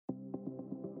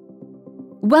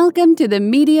Welcome to the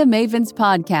Media Mavens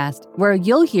podcast, where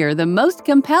you'll hear the most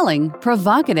compelling,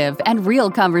 provocative, and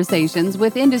real conversations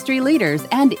with industry leaders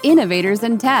and innovators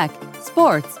in tech,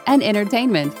 sports, and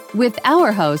entertainment with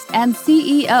our host and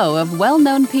CEO of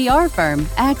well-known PR firm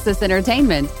Axis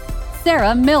Entertainment,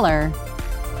 Sarah Miller.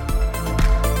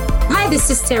 Hi,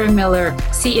 this is Sarah Miller,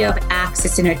 CEO of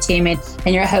Axis Entertainment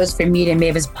and your host for Media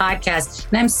Mavens podcast.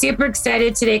 And I'm super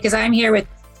excited today because I'm here with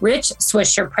Rich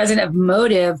Swisher, president of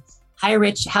Motive. Hi,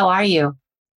 Rich. How are you?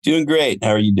 Doing great.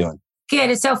 How are you doing? Good.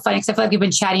 It's so funny because I feel like we've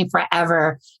been chatting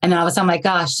forever. And then all of a sudden I'm like,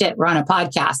 oh, shit, we're on a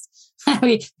podcast.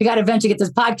 we got to eventually get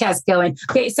this podcast going.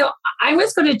 Okay, so I'm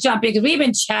just going to jump in because we've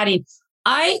been chatting.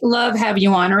 I love having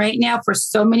you on right now for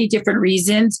so many different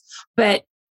reasons. But,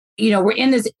 you know, we're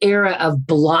in this era of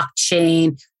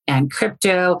blockchain and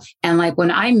crypto. And like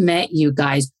when I met you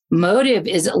guys, Motive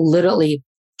is literally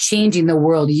changing the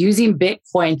world using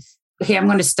Bitcoin. Okay, I'm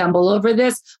going to stumble over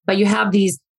this, but you have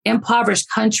these impoverished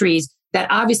countries that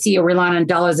obviously are relying on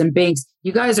dollars and banks.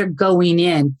 You guys are going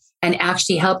in and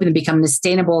actually helping them become a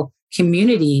sustainable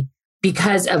community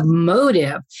because of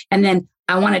Motive. And then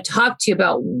I want to talk to you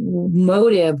about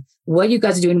Motive, what you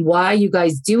guys are doing, why you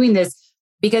guys doing this,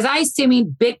 because I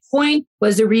assuming Bitcoin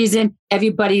was the reason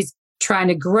everybody's trying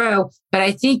to grow. But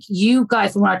I think you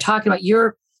guys, when we're talking about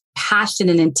your passion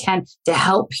and intent to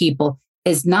help people,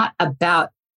 is not about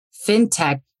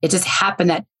fintech. It just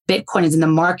happened that Bitcoin is in the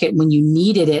market when you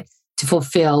needed it to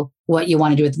fulfill what you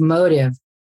want to do with Motive.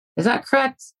 Is that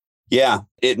correct? Yeah,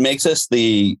 it makes us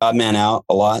the odd man out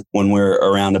a lot when we're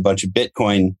around a bunch of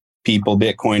Bitcoin people,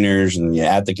 Bitcoiners, and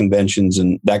at the conventions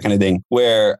and that kind of thing,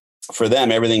 where for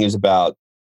them, everything is about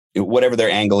whatever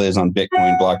their angle is on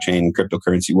Bitcoin, blockchain,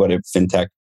 cryptocurrency, whatever, fintech.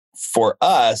 For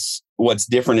us, what's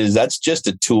different is that's just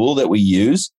a tool that we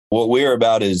use. What we're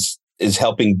about is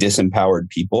helping disempowered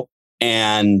people.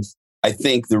 And I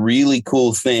think the really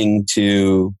cool thing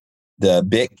to the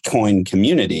Bitcoin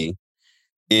community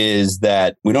is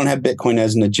that we don't have Bitcoin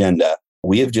as an agenda.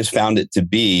 We have just found it to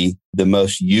be the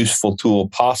most useful tool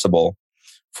possible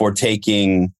for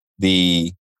taking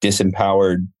the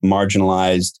disempowered,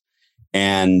 marginalized,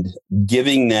 and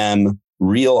giving them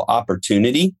real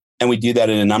opportunity. And we do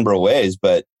that in a number of ways,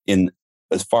 but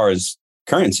as far as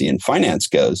currency and finance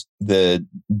goes, the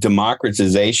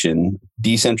democratization,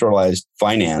 decentralized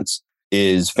finance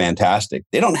is fantastic.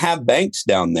 They don't have banks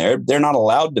down there. They're not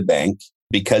allowed to bank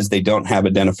because they don't have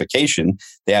identification.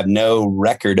 They have no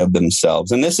record of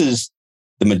themselves. And this is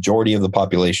the majority of the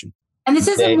population. And this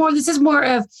is more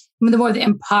of the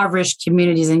impoverished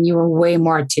communities. And you were way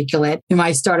more articulate. You know,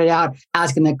 I started out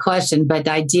asking the question, but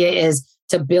the idea is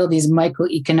to build these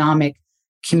microeconomic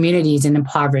communities in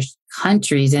impoverished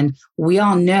countries. And we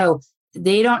all know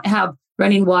they don't have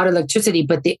running water, electricity,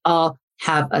 but they all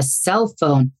have a cell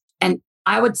phone. And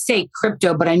I would say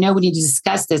crypto, but I know we need to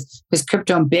discuss this because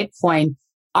crypto and Bitcoin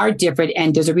are different.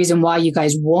 And there's a reason why you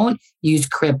guys won't use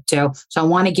crypto. So I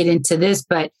want to get into this,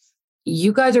 but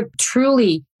you guys are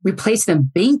truly replacing a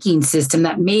banking system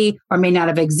that may or may not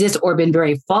have existed or been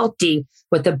very faulty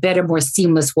with a better, more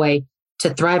seamless way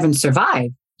to thrive and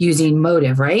survive using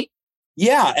Motive, right?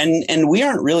 Yeah, and we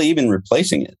aren't really even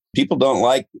replacing it. People don't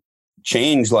like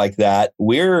change like that.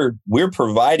 We're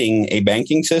providing a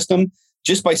banking system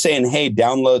just by saying, hey,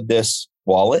 download this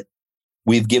wallet.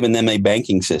 We've given them a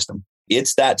banking system.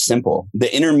 It's that simple.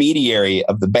 The intermediary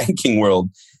of the banking world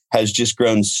has just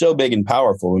grown so big and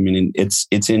powerful. I mean, it's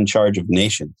in charge of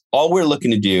nations. All we're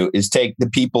looking to do is take the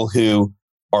people who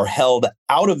are held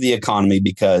out of the economy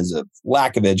because of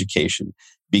lack of education,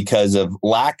 because of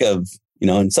lack of,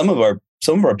 and some of our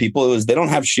people is they don't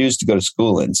have shoes to go to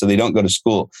school in, so they don't go to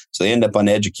school. So they end up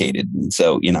uneducated. And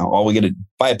so, all we get to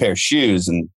buy a pair of shoes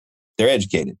and they're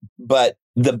educated. But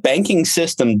the banking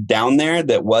system down there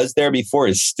that was there before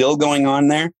is still going on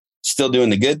there, still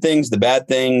doing the good things, the bad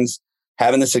things,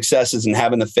 having the successes and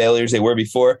having the failures they were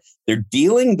before. They're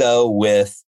dealing though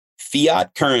with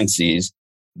fiat currencies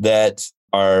that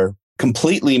are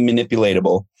completely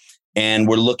manipulatable. And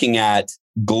we're looking at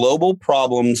global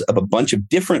problems of a bunch of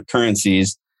different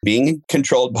currencies being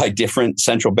controlled by different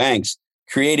central banks,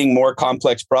 creating more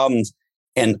complex problems.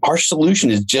 And our solution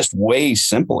is just way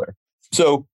simpler.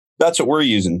 So that's what we're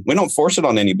using. We don't force it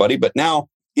on anybody, but now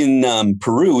in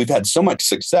Peru, we've had so much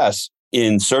success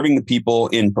in serving the people,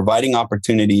 in providing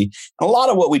opportunity. And a lot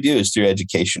of what we do is through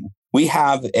education. We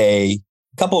have a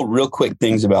couple of real quick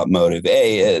things about Motive.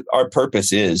 Our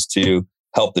purpose is to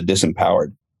help the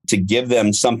disempowered, to give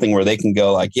them something where they can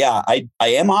go like, yeah, I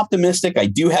am optimistic. I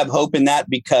do have hope in that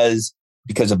because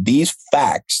of these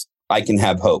facts, I can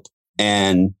have hope.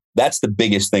 And that's the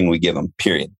biggest thing we give them,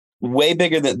 period. Way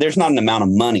bigger than, there's not an amount of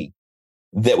money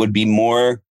that would be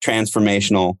more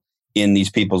transformational in these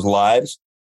people's lives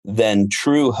than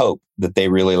true hope that they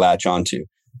really latch onto.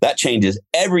 That changes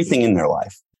everything in their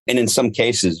life. And in some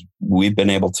cases, we've been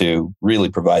able to really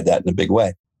provide that in a big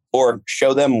way or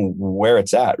show them where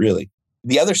it's at, really.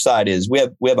 The other side is we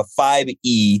have a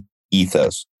 5E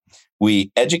ethos.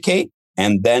 We educate,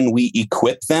 and then we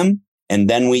equip them, and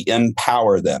then we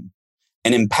empower them.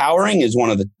 And empowering is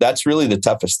that's really the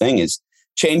toughest thing, is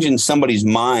changing somebody's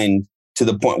mind to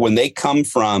the point when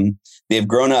they've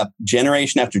grown up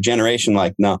generation after generation,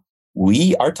 like, no,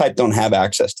 our type don't have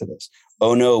access to this.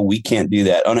 Oh no, we can't do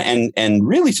that. Oh, no, and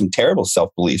really some terrible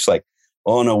self-beliefs like,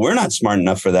 oh no, we're not smart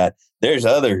enough for that. There's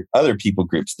other people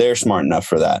groups, they're smart enough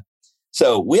for that.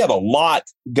 So we have a lot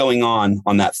going on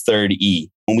that third E.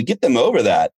 When we get them over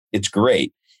that, it's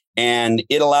great. And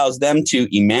it allows them to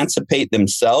emancipate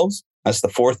themselves. That's the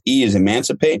fourth E, is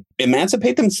emancipate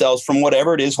themselves from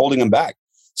whatever it is holding them back.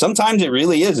 Sometimes it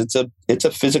really is. It's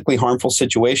a physically harmful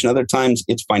situation. Other times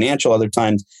it's financial. Other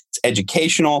times it's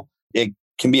educational. It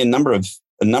can be a number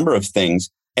of things.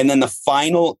 And then the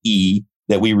final E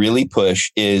that we really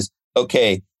push is,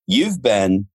 okay, you've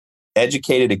been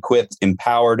educated, equipped,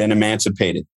 empowered, and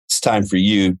emancipated. It's time for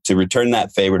you to return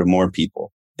that favor to more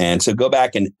people. And so go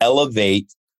back and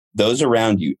elevate those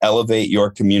around you, elevate your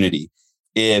community.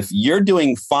 If you're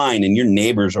doing fine and your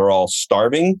neighbors are all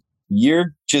starving,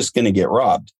 you're just going to get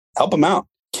robbed. Help them out.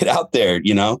 Get out there,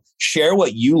 share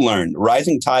what you learned.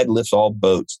 Rising tide lifts all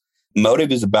boats.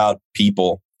 Motive is about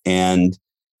people. And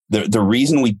the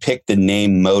reason we picked the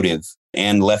name Motive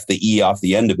and left the E off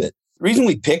the end of it, the reason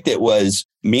we picked it was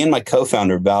me and my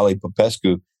co-founder, Vali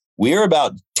Popescu, we're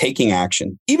about taking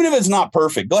action. Even if it's not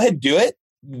perfect, go ahead, do it.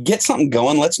 Get something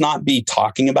going. Let's not be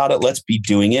talking about it. Let's be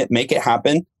doing it. Make it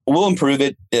happen. We'll improve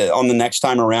it on the next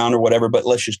time around or whatever, but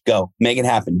let's just go. Make it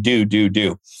happen.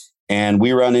 Do. And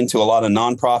we run into a lot of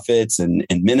nonprofits and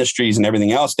ministries and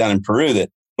everything else down in Peru that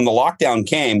when the lockdown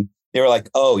came, they were like,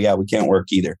 oh yeah, we can't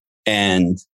work either.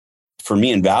 And for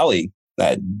me and Vali,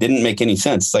 that didn't make any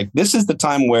sense. It's like, this is the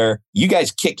time where you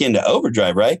guys kick into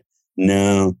overdrive, right?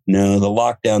 No, the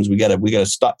lockdowns, we gotta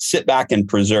stop, sit back and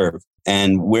preserve.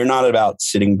 And we're not about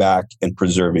sitting back and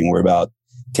preserving. We're about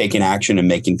taking action and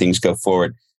making things go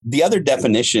forward. The other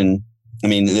definition,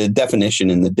 the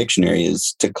definition in the dictionary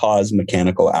is to cause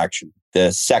mechanical action.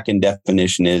 The second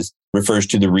definition refers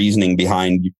to the reasoning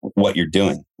behind what you're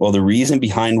doing. Well, the reason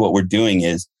behind what we're doing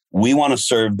is we want to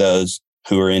serve those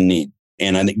who are in need.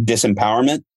 And I think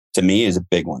disempowerment to me is a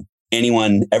big one.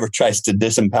 Anyone ever tries to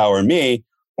disempower me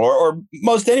or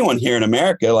most anyone here in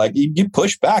America, like you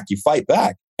push back, you fight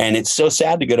back. And it's so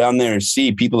sad to go down there and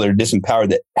see people that are disempowered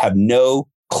that have no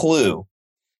clue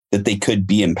that they could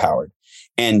be empowered.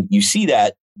 And you see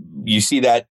that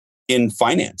in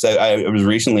finance. I was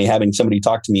recently having somebody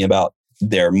talk to me about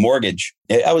their mortgage.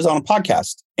 I was on a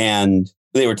podcast and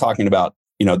they were talking about,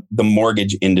 the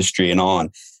mortgage industry and all,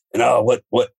 and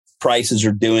what prices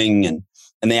are doing.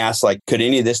 And they asked, like, could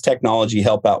any of this technology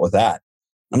help out with that?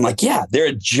 I'm like, yeah, they're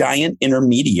a giant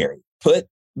intermediary. Put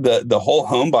the whole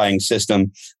home buying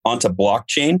system onto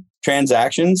blockchain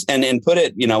transactions and put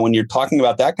it, when you're talking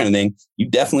about that kind of thing, you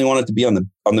definitely want it to be on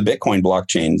the Bitcoin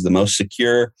blockchains, the most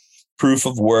secure proof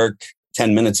of work.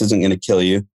 10 minutes isn't going to kill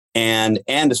you. And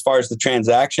as far as the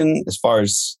transaction, as far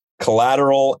as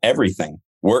collateral, everything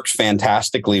works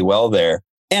fantastically well there.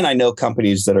 And I know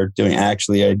companies that are doing,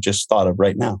 actually, I just thought of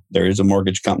right now, there is a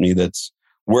mortgage company that's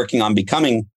working on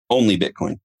becoming only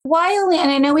Bitcoin. Why only?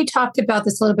 And I know we talked about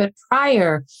this a little bit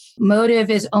prior. Motive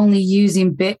is only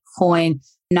using Bitcoin,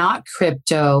 not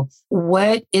crypto.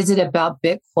 What is it about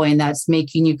Bitcoin that's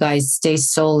making you guys stay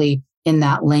solely in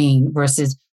that lane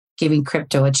versus giving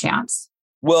crypto a chance?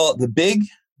 Well, the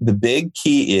big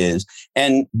key is,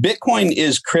 and Bitcoin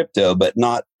is crypto, but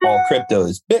not all crypto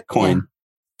is Bitcoin. Yeah.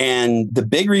 And the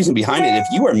big reason behind it, if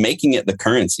you are making it the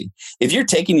currency, if you're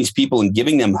taking these people and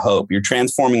giving them hope, you're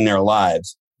transforming their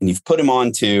lives, and you've put them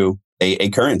onto a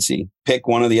currency, pick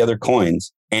one of the other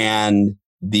coins, and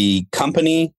the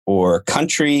company or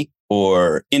country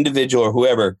or individual or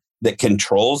whoever that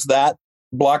controls that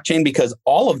blockchain, because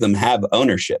all of them have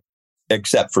ownership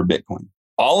except for Bitcoin.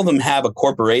 All of them have a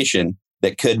corporation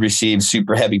that could receive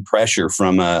super heavy pressure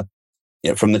from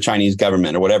the Chinese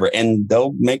government or whatever, and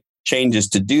they'll make changes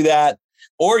to do that.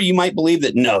 Or you might believe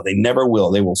that, no, they never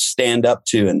will. They will stand up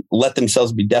to and let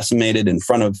themselves be decimated in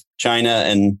front of China.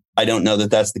 And I don't know that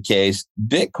that's the case.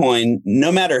 Bitcoin,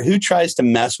 no matter who tries to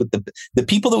mess with the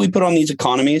people that we put on these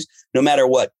economies, no matter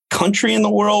what country in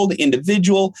the world,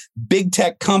 individual, big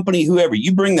tech company, whoever,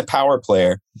 you bring the power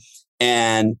player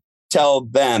and tell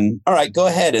them, all right, go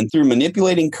ahead. And through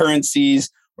manipulating currencies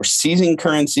or seizing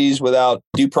currencies without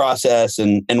due process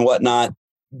and whatnot,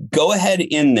 go ahead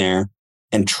in there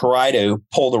and try to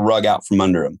pull the rug out from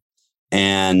under them.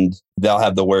 And they'll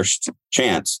have the worst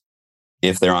chance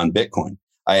if they're on Bitcoin.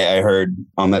 I heard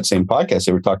on that same podcast,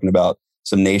 they were talking about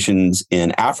some nations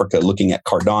in Africa looking at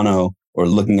Cardano or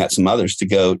looking at some others to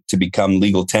go to become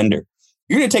legal tender.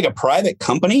 You're going to take a private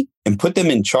company and put them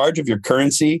in charge of your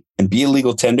currency and be a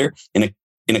legal tender in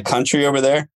a country over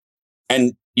there.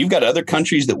 And you've got other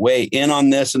countries that weigh in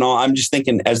on this and all. I'm just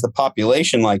thinking as the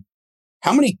population, like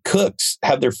how many cooks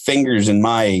have their fingers in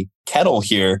my kettle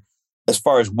here as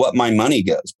far as what my money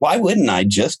goes? Why wouldn't I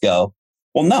just go,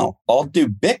 well, no, I'll do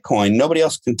Bitcoin. Nobody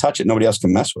else can touch it. Nobody else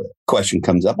can mess with it. Question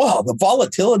comes up. Well, the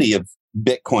volatility of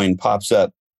Bitcoin pops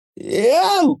up.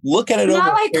 Yeah, look at it.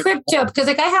 Not like crypto, because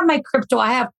like I have my crypto,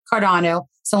 I have Cardano,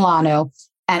 Solana,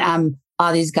 and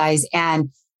all these guys,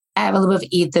 and I have a little bit of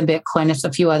ETH and Bitcoin, there's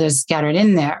a few others scattered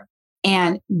in there.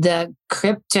 And the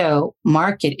crypto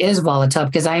market is volatile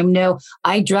because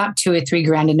I dropped 2 or 3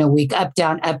 grand in a week, up,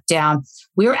 down, up, down.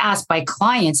 We were asked by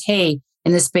clients, hey,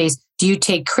 in this space, do you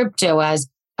take crypto as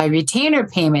a retainer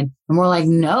payment? And we're like,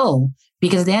 no,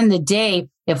 because at the end of the day,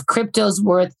 if crypto's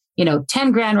worth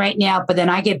 10 grand right now, but then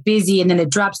I get busy and then it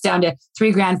drops down to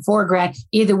 3 grand, 4 grand.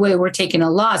 Either way, we're taking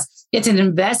a loss. It's an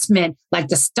investment like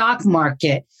the stock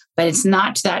market, but it's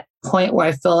not to that point where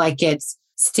I feel like it's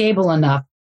stable enough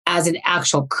as an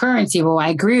actual currency. Well, I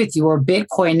agree with you. Where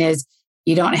Bitcoin is,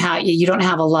 you don't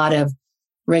have a lot of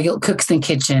regular cooks in the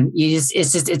kitchen. It's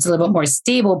a little bit more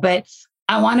stable. But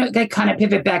I want to kind of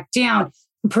pivot back down.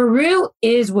 Peru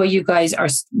is where you guys are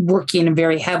working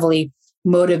very heavily.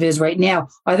 Motive is right now.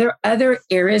 Are there other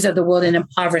areas of the world in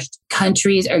impoverished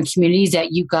countries or communities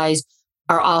that you guys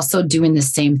are also doing the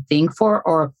same thing for,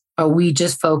 or are we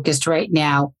just focused right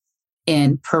now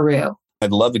in Peru?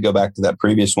 I'd love to go back to that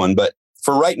previous one, but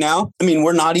for right now, I mean,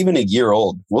 we're not even a year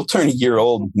old. We'll turn a year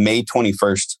old May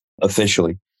 21st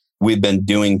officially. We've been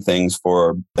doing things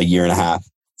for a year and a half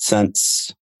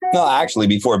actually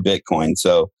before Bitcoin.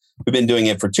 So we've been doing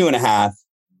it for 2.5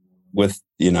 with,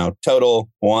 total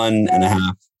 1.5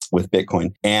 with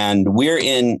Bitcoin. And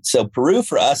so Peru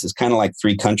for us is kind of like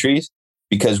 3 countries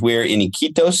because we're in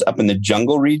Iquitos up in the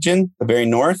jungle region, the very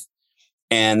north.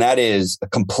 And that is a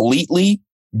completely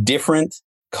different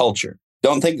culture.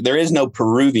 Don't think there is no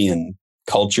Peruvian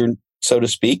culture, so to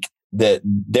speak, that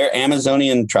they're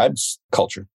Amazonian tribes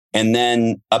culture. And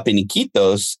then up in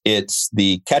Iquitos, it's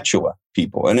the Quechua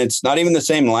people, and it's not even the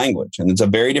same language. And it's a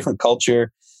very different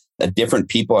culture, different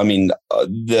people. I mean,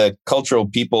 the cultural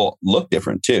people look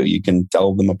different too. You can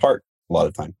tell them apart a lot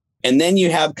of time. And then you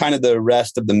have kind of the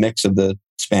rest of the mix of the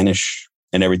Spanish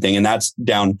and everything. And that's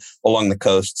down along the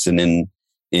coasts and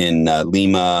in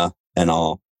Lima and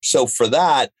all. So for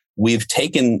that, we've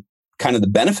taken kind of the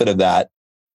benefit of that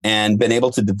and been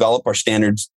able to develop our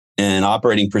standards and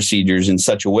operating procedures in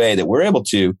such a way that we're able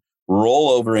to roll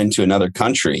over into another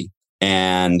country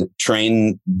and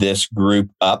train this group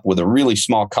up with a really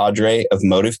small cadre of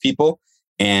Motive people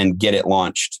and get it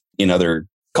launched in other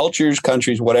cultures,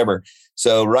 countries, whatever.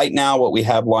 So right now, what we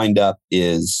have lined up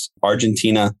is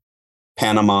Argentina,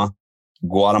 Panama,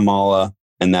 Guatemala,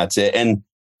 and that's it. And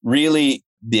really,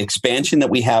 the expansion that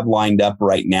we have lined up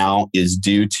right now is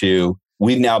due to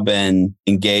we've now been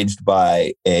engaged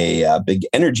by a big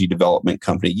energy development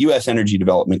company, U.S. energy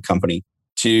development company,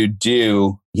 to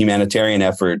do humanitarian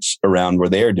efforts around where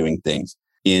they are doing things.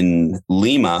 In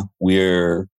Lima,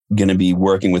 we're going to be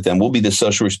working with them. We'll be the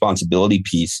social responsibility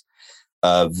piece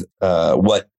of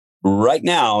what right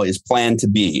now is planned to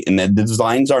be. And the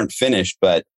designs aren't finished,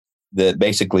 but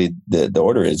basically the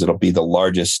order is it'll be the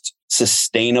largest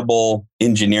sustainable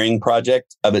engineering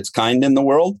project of its kind in the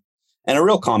world, and a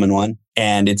real common one.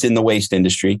 And it's in the waste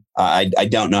industry. I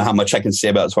don't know how much I can say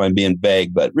about it, so I'm being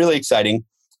vague, but really exciting.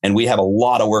 And we have a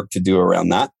lot of work to do around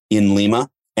that in Lima.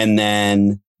 And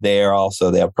then they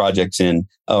have projects in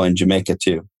Jamaica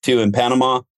too. 2 in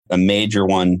Panama, a major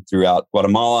one throughout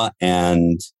Guatemala,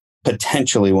 and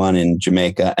potentially one in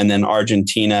Jamaica. And then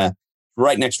Argentina,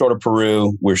 right next door to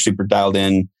Peru. We're super dialed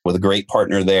in with a great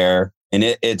partner there. And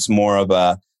it's more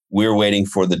of we're waiting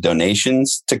for the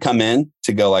donations to come in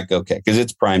to go like, okay, because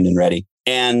it's primed and ready.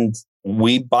 And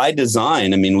we, by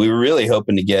design, I mean, we were really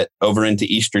hoping to get over into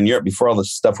Eastern Europe before all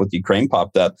this stuff with Ukraine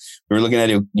popped up. We were looking at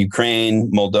Ukraine,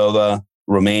 Moldova,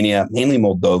 Romania, mainly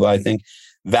Moldova, I think.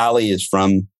 Valley is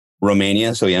from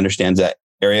Romania, so he understands that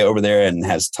area over there and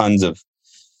has tons of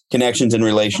connections and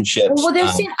relationships. Well,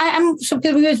 because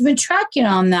we've been tracking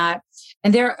on that,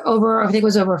 and there are I think it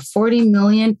was over 40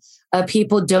 million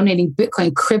people donating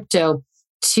Bitcoin crypto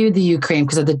to the Ukraine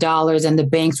because of the dollars, and the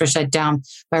banks were shut down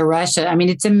by Russia. I mean,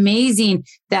 it's amazing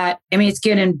that, it's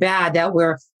good and bad that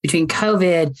we're between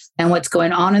COVID and what's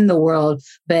going on in the world,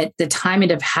 but the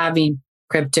timing of having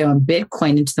crypto and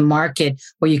Bitcoin into the market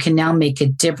where you can now make a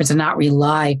difference and not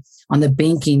rely on the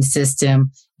banking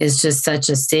system is just such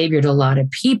a savior to a lot of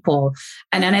people.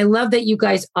 And I love that you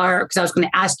guys are, because I was going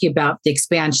to ask you about the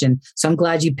expansion. So I'm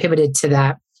glad you pivoted to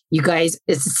that. You guys,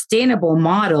 it's a sustainable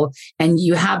model and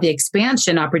you have the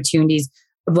expansion opportunities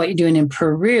of what you're doing in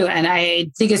Peru. And I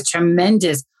think it's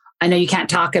tremendous. I know you can't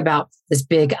talk about this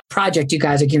big project you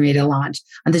guys are getting ready to launch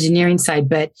on the engineering side,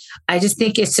 but I just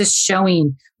think it's just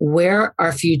showing where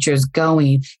our future is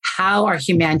going, how our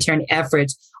humanitarian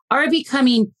efforts are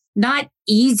becoming not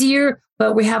easier,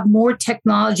 but we have more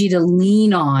technology to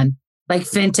lean on, like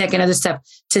fintech and other stuff,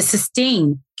 to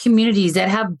sustain communities that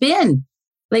have been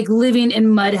like living in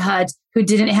mud huts who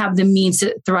didn't have the means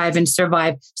to thrive and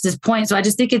survive to this point. So I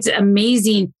just think it's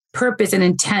amazing purpose and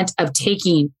intent of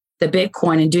taking the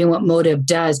Bitcoin and doing what Motive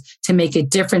does to make a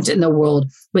difference in the world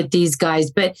with these guys.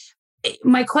 But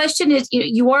my question is,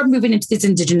 you are moving into these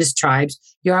indigenous tribes.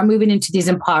 You are moving into these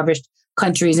impoverished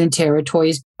countries and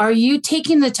territories. Are you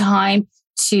taking the time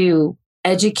to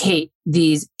educate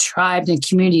these tribes and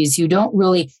communities who don't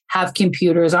really have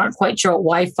computers, aren't quite sure what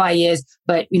Wi-Fi is,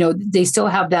 but they still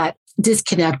have that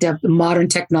disconnect of the modern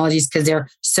technologies because they're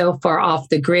so far off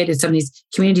the grid in some of these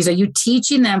communities? Are you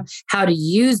teaching them how to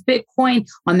use Bitcoin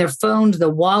on their phones, the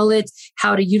wallets,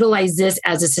 how to utilize this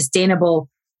as a sustainable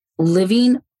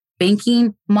living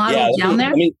banking model down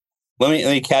there? Let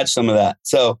me catch some of that.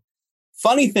 So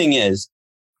funny thing is,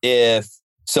 if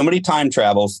somebody time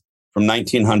travels from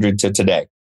 1900 to today,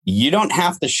 you don't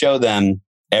have to show them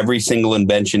every single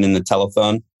invention in the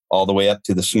telephone all the way up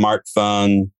to the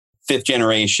smartphone, 5th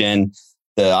generation,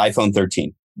 the iPhone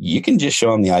 13. You can just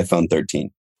show them the iPhone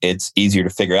 13. It's easier to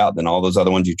figure out than all those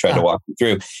other ones you tried to walk them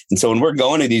through. And so when we're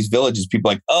going to these villages, people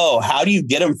are like, oh, how do you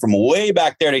get them from way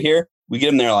back there to here? We get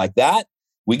them there like that.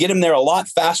 We get them there a lot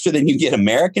faster than you get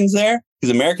Americans there,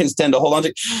 because Americans tend to hold on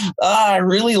to, I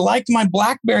really liked my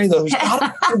BlackBerry, though.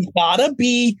 There's gotta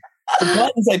be the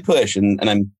buttons I push. And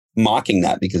I'm mocking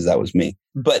that because that was me.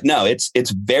 But no, it's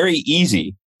very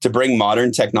easy to bring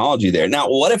modern technology there. Now,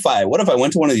 what if I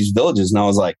went to one of these villages and I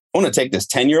was like, I want to take this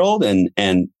 10-year-old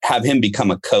and have him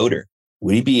become a coder?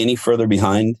 Would he be any further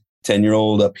behind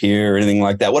 10-year-old up here or anything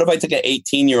like that? What if I took an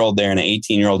 18-year-old there and an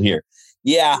 18-year-old here?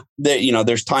 Yeah,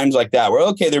 there's times like that where,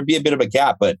 okay, there'd be a bit of a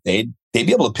gap, but they'd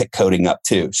be able to pick coding up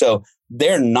too. So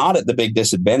they're not at the big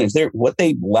disadvantage. What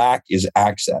they lack is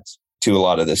access to a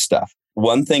lot of this stuff.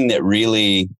 One thing that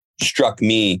really struck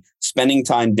me, spending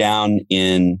time down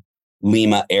in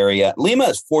Lima area. Lima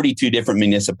is 42 different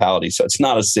municipalities, so it's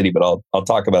not a city, but I'll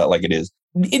talk about it like it is.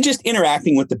 It just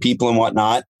interacting with the people and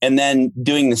whatnot, and then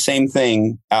doing the same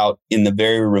thing out in the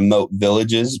very remote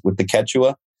villages with the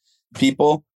Quechua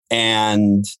people.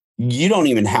 And you don't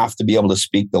even have to be able to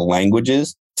speak the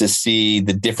languages to see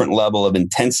the different level of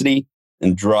intensity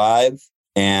and drive.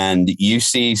 And you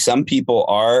see some people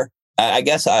are, I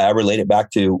guess I relate it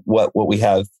back to what we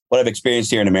have, what I've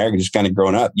experienced here in America, just kind of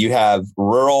growing up. You have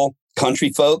rural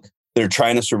country folk that are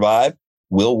trying to survive,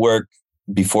 will work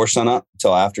before sunup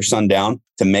till after sundown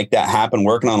to make that happen,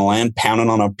 working on the land, pounding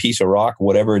on a piece of rock,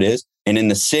 whatever it is. And in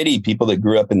the city, people that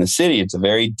grew up in the city, it's a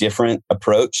very different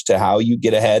approach to how you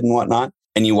get ahead and whatnot.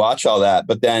 And you watch all that.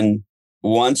 But then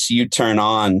once you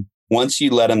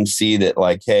let them see that,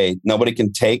 like, hey, nobody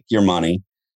can take your money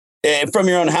from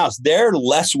your own house, they're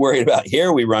less worried about,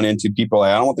 here we run into people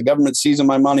like, I don't want the government seizing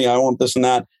my money. I don't want this and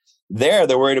that. They're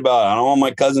worried about, I don't want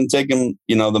my cousin taking,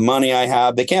 the money I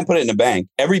have. They can't put it in a bank.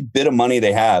 Every bit of money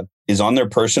they have is on their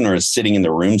person or is sitting in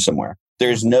their room somewhere.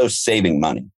 There's no saving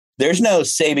money. There's no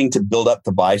saving to build up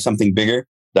to buy something bigger.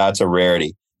 That's a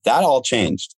rarity. That all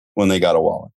changed when they got a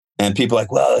wallet. And people are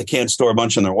like, well, they can't store a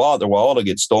bunch in their wallet. Their wallet will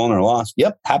get stolen or lost.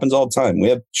 Yep, happens all the time. We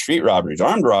have street robberies,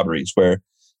 armed robberies, where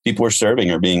people were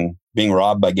serving or being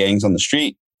robbed by gangs on the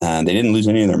street. And they didn't lose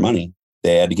any of their money.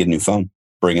 They had to get a new phone,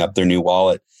 bring up their new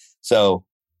wallet. So,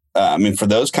 for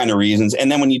those kind of reasons.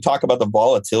 And then when you talk about the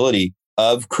volatility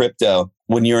of crypto,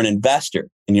 when you're an investor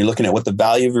and you're looking at what the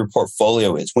value of your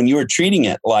portfolio is, when you are treating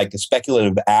it like a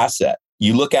speculative asset,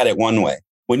 you look at it one way.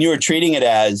 When you are treating it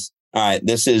as, all right,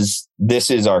 this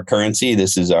is our currency,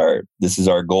 this is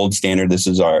our gold standard, this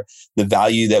is the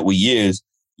value that we use.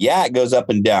 Yeah, it goes up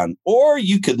and down. Or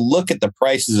you could look at the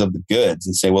prices of the goods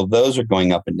and say, well, those are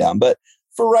going up and down. But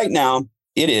for right now,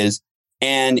 it is.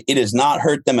 And it has not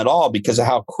hurt them at all because of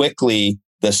how quickly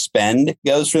the spend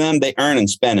goes for them. They earn and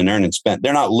spend and earn and spend.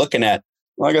 They're not looking at,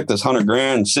 well, I got this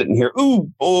 $100,000 sitting here.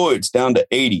 Ooh, boy, it's down to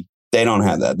 80. They don't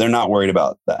have that. They're not worried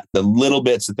about that. The little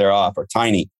bits that they're off are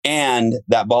tiny. And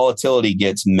that volatility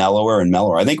gets mellower and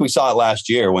mellower. I think we saw it last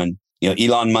year when,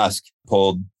 Elon Musk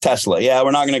pulled Tesla. Yeah,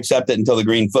 we're not going to accept it until the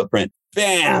green footprint.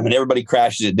 Bam! And everybody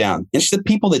crashes it down. It's the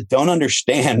people that don't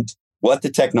understand what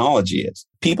the technology is.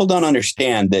 People don't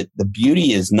understand that the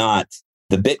beauty is not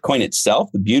the Bitcoin itself.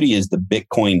 The beauty is the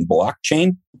Bitcoin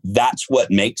blockchain. That's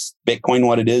what makes Bitcoin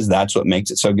what it is. That's what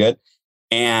makes it so good.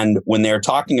 And when they're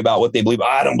talking about what they believe,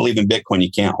 I don't believe in Bitcoin.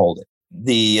 You can't hold it.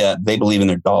 They believe in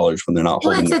their dollars when they're not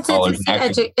holding their dollars.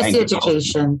 It's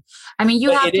education. I mean,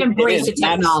 you have to embrace the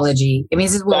technology. I mean,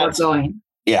 this is where we're going.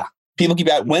 Yeah. People keep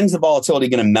asking, when's the volatility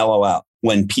going to mellow out?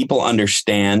 When people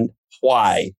understand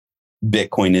why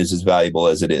Bitcoin is as valuable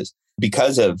as it is,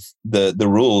 because of the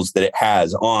rules that it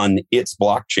has on its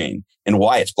blockchain and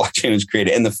why its blockchain was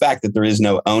created, and the fact that there is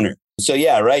no owner. So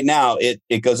yeah, right now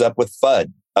it goes up with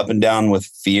FUD, up and down with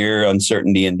fear,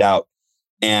 uncertainty, and doubt.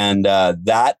 And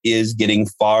that is getting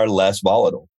far less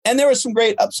volatile. And there was some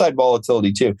great upside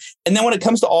volatility too. And then when it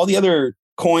comes to all the other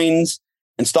coins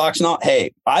and stocks and all,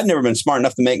 hey, I've never been smart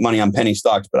enough to make money on penny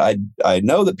stocks, but I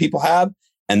know that people have,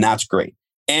 and that's great.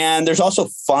 And there's also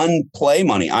fun play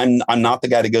money. I'm not the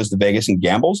guy that goes to Vegas and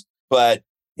gambles, but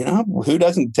who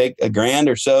doesn't take $1,000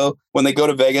 or so when they go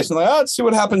to Vegas and let's see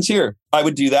what happens here. I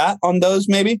would do that on those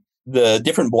maybe. The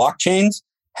different blockchains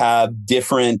have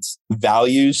different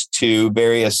values to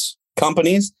various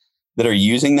companies that are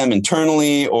using them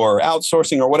internally or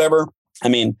outsourcing or whatever. I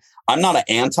mean, I'm not an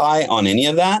anti on any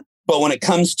of that, but when it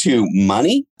comes to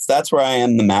money, that's where I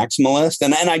am the maximalist.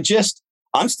 And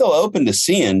I'm still open to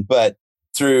seeing, but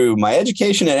through my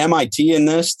education at MIT in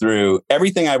this, through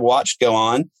everything I've watched go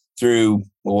on, through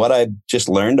what I've just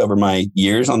learned over my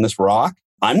years on this rock,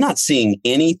 I'm not seeing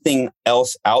anything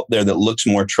else out there that looks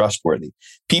more trustworthy.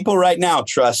 People right now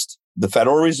trust the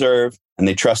Federal Reserve and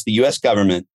they trust the US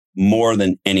government more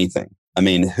than anything. I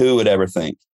mean, who would ever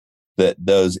think that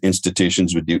those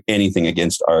institutions would do anything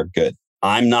against our good?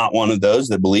 I'm not one of those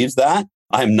that believes that.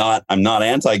 I'm not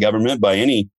anti-government by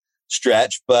any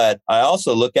stretch, but I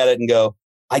also look at it and go,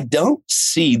 I don't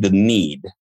see the need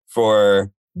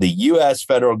for the US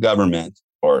federal government,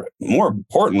 or more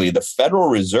importantly, the Federal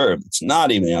Reserve. It's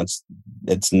not even,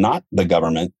 it's not the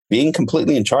government being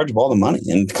completely in charge of all the money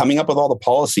and coming up with all the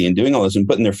policy and doing all this and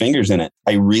putting their fingers in it.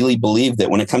 I really believe that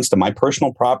when it comes to my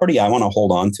personal property, I want to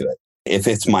hold on to it. If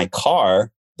it's my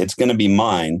car, it's going to be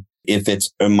mine. If it's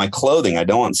my clothing, I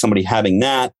don't want somebody having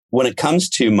that. When it comes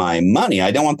to my money,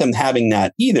 I don't want them having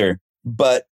that either.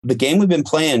 But the game we've been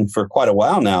playing for quite a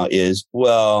while now is,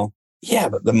 well, yeah,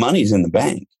 but the money's in the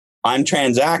bank. I'm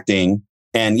transacting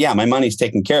and yeah, my money's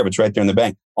taken care of. It's right there in the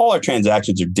bank. All our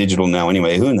transactions are digital now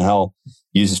anyway. Who in the hell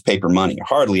uses paper money?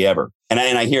 Hardly ever. And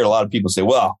I hear a lot of people say,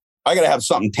 well, I got to have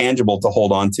something tangible to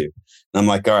hold on to. And I'm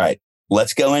like, all right,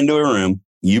 let's go into a room.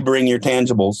 You bring your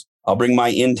tangibles. I'll bring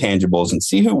my intangibles and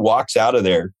see who walks out of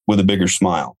there with a bigger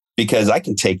smile, because I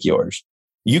can take yours.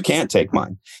 You can't take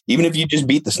mine. Even if you just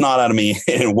beat the snot out of me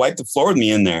and wipe the floor with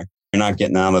me in there, you're not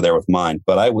getting out of there with mine,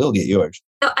 but I will get yours.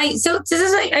 So this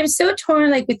is like, I'm so torn,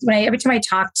 like every time I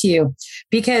talk to you,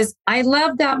 because I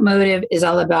love that motive is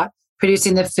all about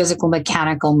producing the physical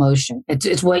mechanical motion.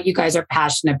 It's what you guys are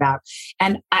passionate about.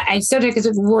 And I started because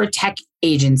we're a tech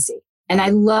agency. And I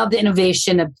love the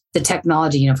innovation of the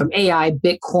technology, from AI,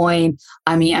 Bitcoin.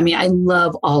 I mean, I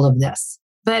love all of this.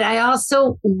 But I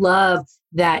also love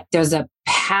that there's a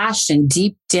passion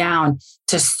deep down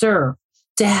to serve,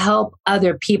 to help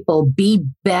other people be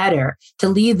better, to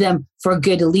leave them for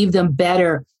good, to leave them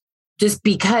better, just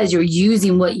because you're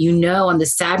using what you know on the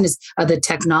sadness of the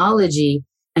technology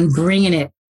and bringing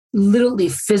it literally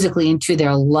physically into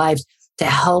their lives to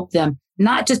help them.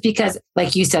 Not just because,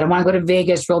 like you said, I want to go to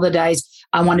Vegas, roll the dice.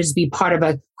 I want to just be part of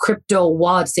a crypto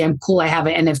wallet, say I'm cool, I have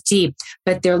an NFT,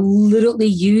 but they're literally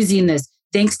using this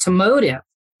thanks to motive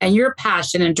and your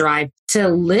passion and drive to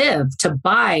live, to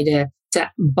buy, to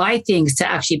buy things, to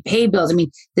actually pay bills. I mean,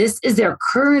 this is their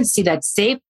currency that's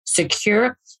safe,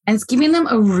 secure, and it's giving them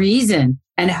a reason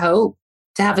and hope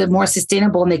to have it more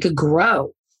sustainable and they could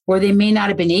grow, or they may not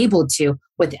have been able to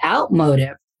without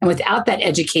motive and without that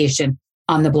education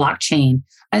on the blockchain.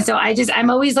 And so I'm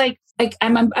always like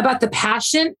I'm about the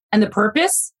passion and the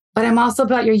purpose, but I'm also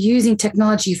about you're using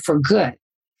technology for good,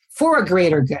 for a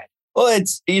greater good. Well,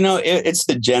 it's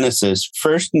the genesis.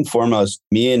 First and foremost,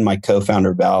 me and my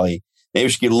co-founder, Valley, maybe we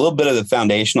should get a little bit of the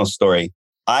foundational story.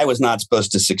 I was not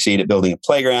supposed to succeed at building a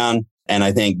playground. And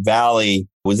I think Valley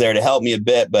was there to help me a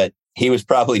bit, but he was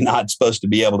probably not supposed to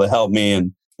be able to help me.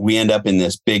 And we end up in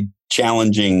this big,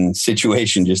 challenging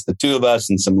situation, just the two of us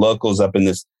and some locals up in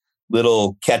this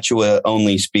little Quechua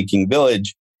only speaking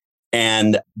village.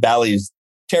 And Bally's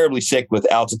terribly sick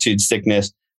with altitude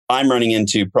sickness. I'm running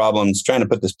into problems trying to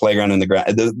put this playground in the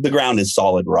ground. The ground is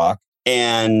solid rock.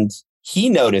 And he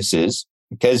notices,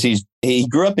 because he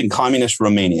grew up in communist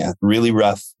Romania, really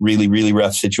rough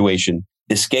situation,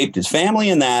 escaped his family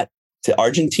and that to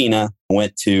Argentina,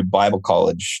 went to Bible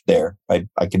college there. I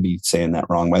could be saying that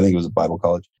wrong, but I think it was a Bible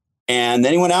college. And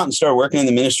then he went out and started working in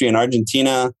the ministry in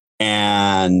Argentina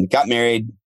and got married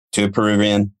to a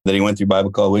Peruvian that he went through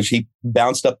Bible college. He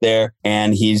bounced up there,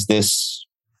 and he's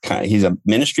a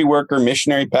ministry worker,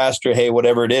 missionary pastor, hey,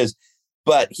 whatever it is.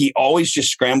 But he always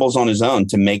just scrambles on his own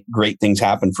to make great things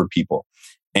happen for people.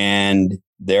 And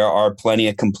there are plenty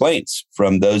of complaints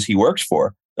from those he works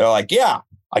for. They're like, yeah,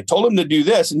 I told him to do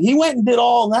this, and he went and did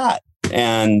all that.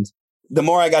 And the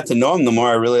more I got to know him, the more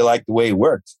I really liked the way he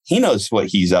worked. He knows what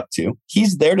he's up to.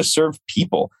 He's there to serve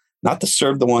people, not to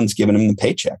serve the ones giving him the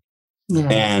paycheck. Yeah.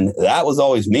 And that was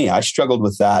always me. I struggled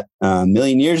with that a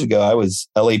million years ago. I was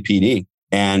LAPD,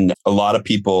 and a lot of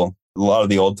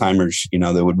the old timers,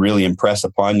 that would really impress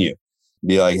upon you,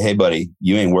 be like, hey, buddy,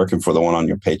 you ain't working for the one on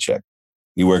your paycheck.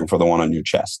 You're working for the one on your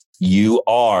chest. You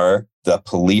are the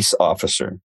police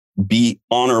officer. Be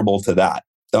honorable to that.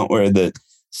 Don't worry. The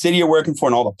city you're working for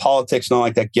and all the politics and all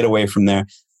like that, get away from there.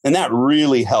 And that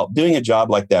really helped. Doing a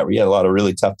job like that where you had a lot of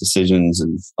really tough decisions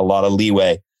and a lot of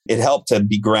leeway, it helped to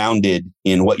be grounded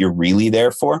in what you're really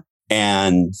there for.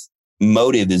 And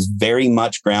motive is very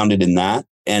much grounded in that,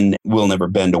 and we'll never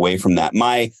bend away from that.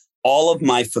 All of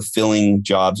my fulfilling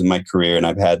jobs in my career, and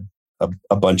I've had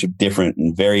a bunch of different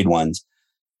and varied ones,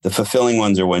 the fulfilling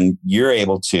ones are when you're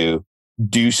able to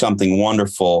do something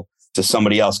wonderful to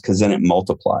somebody else, because then it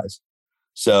multiplies.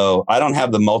 So I don't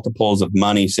have the multiples of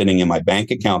money sitting in my bank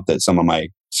account that some of my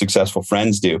successful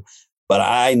friends do, but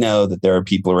I know that there are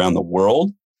people around the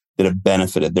world that have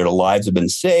benefited. Their lives have been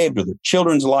saved, or their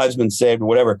children's lives have been saved, or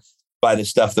whatever, by the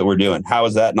stuff that we're doing. How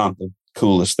is that not the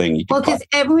coolest thing you can? Well, because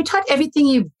when we talked everything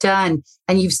you've done,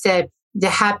 and you've said the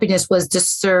happiness was to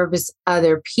service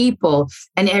other people,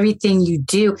 and everything you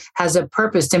do has a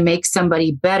purpose to make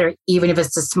somebody better, even if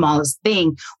it's the smallest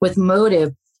thing. With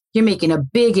motive, you're making a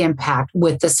big impact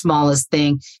with the smallest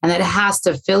thing, and that has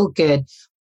to feel good.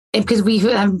 And because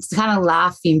I'm kind of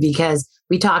laughing because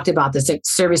we talked about this, like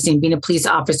servicing, being a police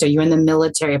officer, you're in the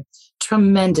military,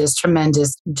 tremendous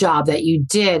job that you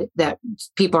did, that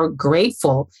people are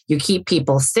grateful. You keep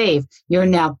people safe. You're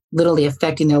now literally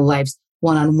affecting their lives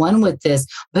one-on-one with this.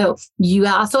 But you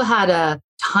also had a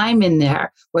time in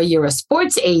there where you're a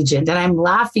sports agent. And I'm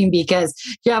laughing because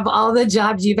you have all the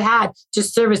jobs you've had to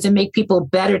service and make people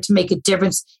better, to make a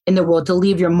difference in the world, to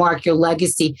leave your mark, your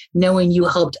legacy, knowing you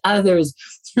helped others.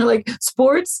 You're like,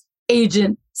 sports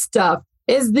agent stuff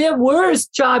is the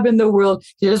worst job in the world.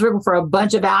 You're just working for a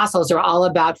bunch of assholes who are all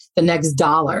about the next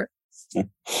dollar.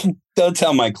 Don't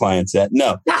tell my clients that.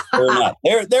 No, they're not.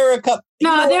 There are a couple.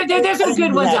 No, there's some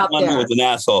good ones out there. Was an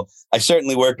asshole. I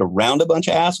certainly worked around a bunch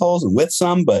of assholes and with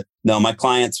some, but no, my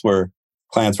clients were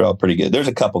all pretty good. There's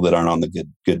a couple that aren't on the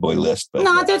good boy list. But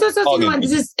no, there's one.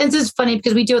 It's just funny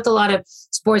because we deal with a lot of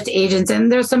sports agents,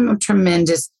 and there's some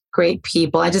tremendous, great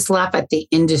people. I just laugh at the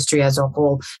industry as a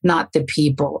whole, not the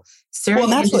people. Well,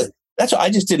 that's what I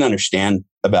just didn't understand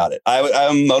about it. I'm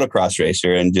a motocross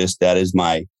racer, and just that is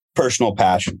my personal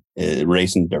passion,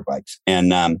 racing dirt bikes.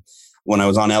 And when I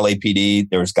was on LAPD,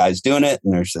 there was guys doing it,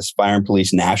 and there's this Fire and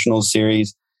Police Nationals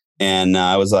series. And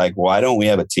I was like, why don't we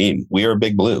have a team? We are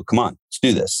Big Blue. Come on, let's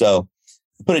do this. So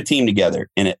put a team together,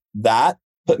 and that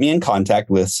put me in contact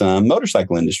with some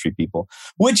motorcycle industry people,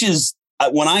 which is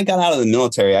when I got out of the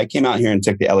military, I came out here and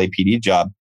took the LAPD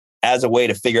job as a way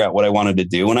to figure out what I wanted to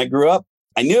do when I grew up.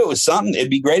 I knew it was something.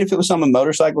 It'd be great if it was something with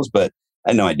motorcycles, but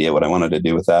I had no idea what I wanted to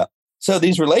do with that. So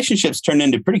these relationships turned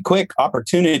into pretty quick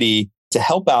opportunity to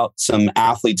help out some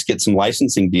athletes get some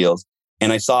licensing deals.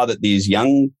 And I saw that these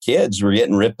young kids were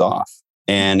getting ripped off.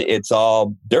 And it's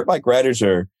all dirt bike riders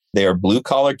they are blue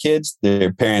collar kids.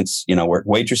 Their parents, work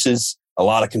waitresses, a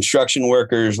lot of construction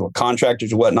workers,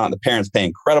 contractors and whatnot. The parents pay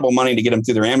incredible money to get them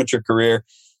through their amateur career.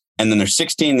 And then they're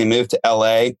 16, they move to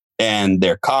LA, and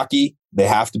they're cocky. They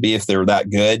have to be if they're that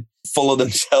good, full of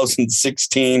themselves and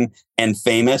 16 and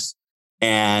famous.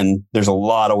 And there's a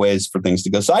lot of ways for things to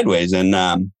go sideways.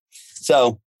 And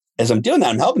so as I'm doing that,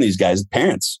 I'm helping these guys. The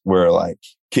parents were like,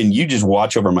 can you just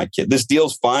watch over my kid? This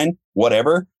deal's fine,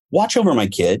 whatever. Watch over my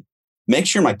kid. Make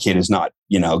sure my kid is not,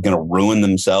 going to ruin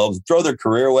themselves, throw their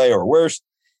career away or worse.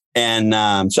 And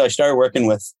so I started working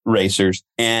with racers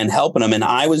and helping them. And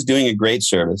I was doing a great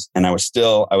service. And I was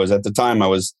at the time, I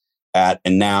was at a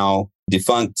now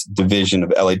defunct division of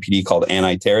LAPD called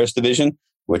Anti-Terrorist Division,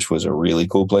 which was a really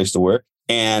cool place to work.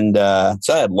 And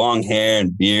so I had long hair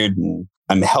and beard, and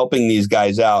I'm helping these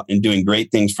guys out and doing great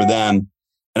things for them.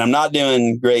 And I'm not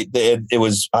doing great.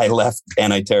 I left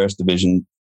anti-terrorist division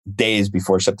days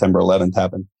before September 11th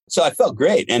happened. So I felt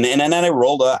great. And then I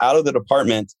rolled out of the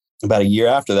department about a year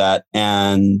after that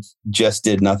and just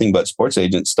did nothing but sports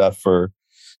agent stuff for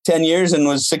 10 years and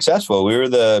was successful. We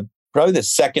were probably the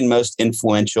second most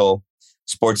influential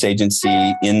sports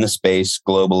agency in the space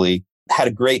globally. Had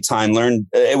a great time, learned.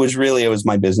 It was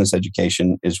my business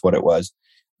education is what it was.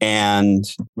 And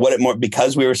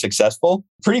because we were successful,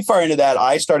 pretty far into that,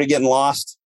 I started getting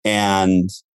lost and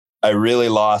I really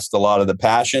lost a lot of the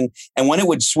passion. And when it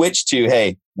would switch to,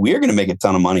 hey, we're going to make a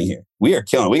ton of money here. We are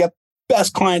killing it. We got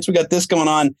best clients. We got this going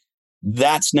on.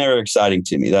 That's never exciting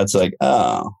to me. That's like,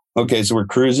 oh, okay. So we're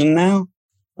cruising now.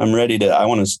 I'm ready I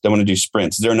want to do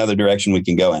sprints. Is there another direction we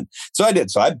can go in? So I did.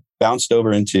 So I bounced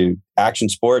over into action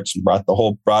sports and brought the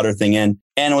whole broader thing in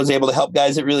and was able to help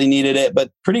guys that really needed it.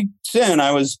 But pretty soon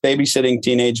I was babysitting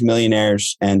teenage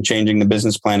millionaires and changing the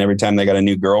business plan every time they got a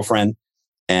new girlfriend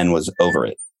and was over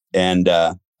it. And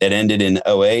it ended in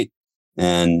 2008.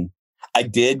 And I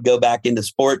did go back into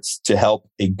sports to help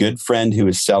a good friend who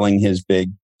was selling his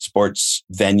big sports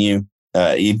venue,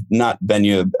 not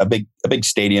venue, a big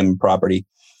stadium property,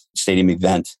 stadium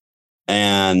event.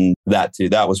 And that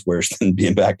was worse than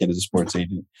being back into the sports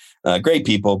agent. Great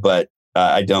people, but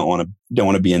I don't want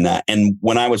to be in that. And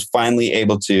when I was finally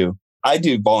able to, I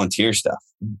do volunteer stuff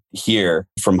here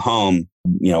from home,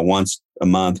 once a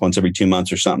month, once every 2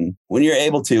 months or something. When you're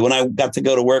able to, when I got to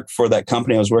go to work for that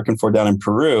company I was working for down in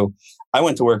Peru, I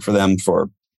went to work for them for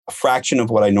a fraction of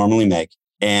what I normally make.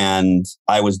 And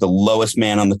I was the lowest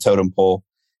man on the totem pole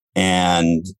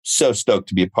and so stoked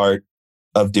to be a part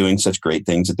of doing such great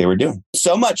things that they were doing.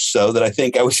 So much so that I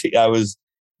think I was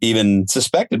even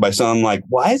suspected by someone like,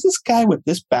 why is this guy with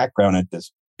this background at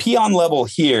this peon level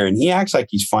here? And he acts like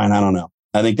he's fine. I don't know.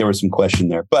 I think there was some question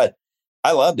there, but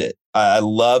I loved it. I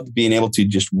loved being able to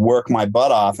just work my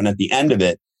butt off. And at the end of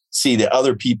it, see that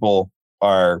other people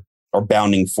are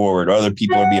bounding forward, or other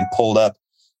people are being pulled up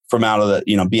from out of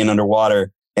the, being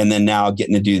underwater. And then now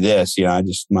getting to do this,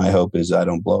 my hope is I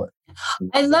don't blow it.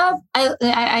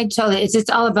 I totally, it's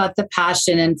all about the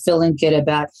passion and feeling good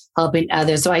about helping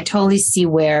others. So I totally see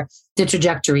where the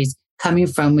trajectory's coming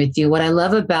from with you. What I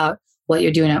love about what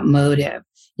you're doing at Motive,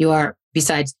 you are,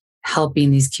 besides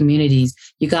helping these communities,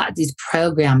 you got these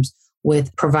programs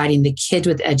with providing the kids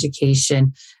with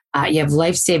education. You have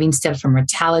life-saving steps from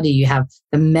mortality. You have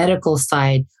the medical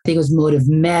side. I think it was Motive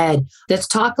Med. Let's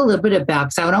talk a little bit about,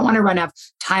 because I don't want to run out of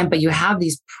time, but you have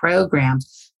these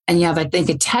programs. And you have, I think,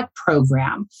 a tech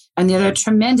program. And there are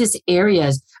tremendous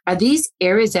areas. Are these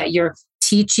areas that you're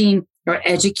teaching or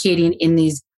educating in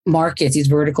these markets, these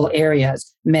vertical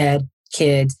areas, med,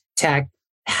 kids, tech,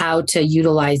 how to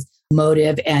utilize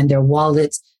Motive and their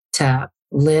wallets to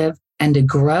live and to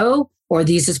grow? Or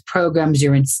these are programs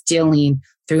you're instilling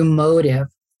through Motive?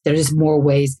 There's just more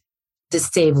ways to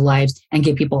save lives and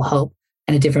give people hope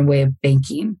and a different way of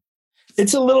banking.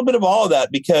 It's a little bit of all of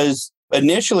that, because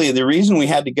initially, the reason we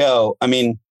had to go,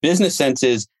 business sense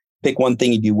is pick one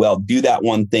thing you do well, do that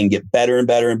one thing, get better and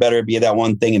better and better, be that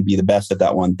one thing and be the best at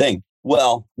that one thing.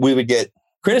 Well, we would get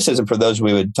criticism for those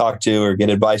we would talk to or get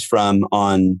advice from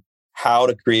on how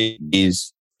to create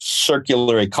these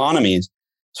circular economies.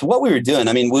 So what we were doing,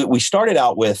 we started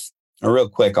out with, real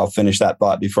quick, I'll finish that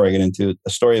thought before I get into a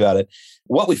story about it.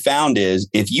 What we found is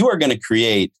if you are going to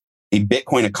create a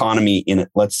Bitcoin economy in it,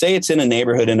 let's say it's in a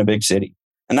neighborhood in a big city,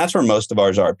 and that's where most of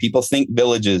ours are. People think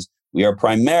villages. We are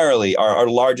primarily, our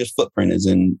largest footprint is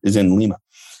in Lima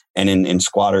and in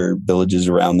squatter villages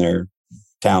around their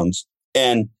towns.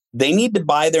 And they need to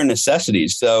buy their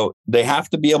necessities. So they have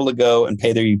to be able to go and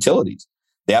pay their utilities.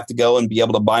 They have to go and be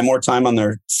able to buy more time on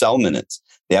their cell minutes.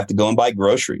 They have to go and buy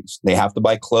groceries. They have to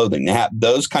buy clothing. They have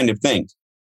those kind of things.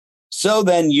 So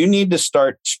then you need to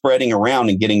start spreading around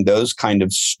and getting those kind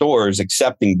of stores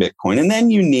accepting Bitcoin. And then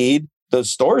you need those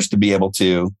stores to be able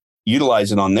to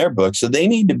utilize it on their books. So they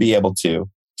need to be able to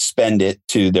spend it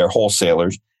to their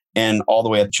wholesalers and all the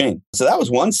way up the chain. So that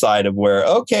was one side of where,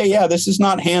 okay, yeah, this is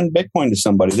not hand Bitcoin to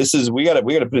somebody. This is, we got to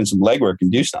put in some legwork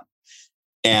and do something.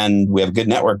 And we have a good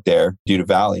network there due to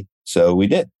Valley. So we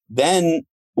did. Then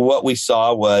what we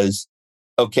saw was,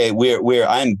 okay,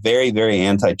 I'm very, very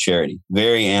anti-charity,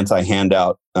 very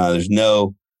anti-handout.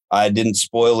 I didn't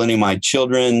spoil any of my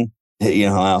children.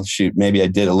 Shoot, maybe I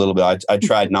did a little bit. I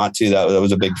tried not to. That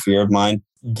was a big fear of mine.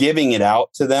 Giving it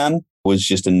out to them was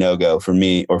just a no-go for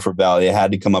me or for Valley. I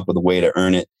had to come up with a way to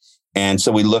earn it. And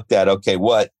so we looked at, okay,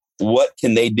 what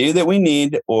can they do that we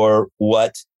need, or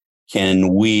what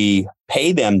can we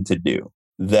pay them to do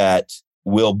that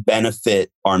will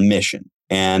benefit our mission.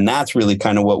 And that's really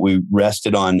kind of what we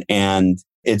rested on. And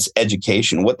it's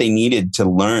education. What they needed to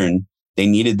learn, they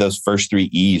needed those first 3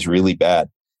 E's really bad.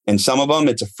 And some of them,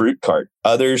 it's a fruit cart.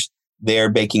 Others, they're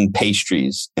baking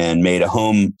pastries and made a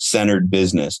home-centered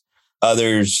business.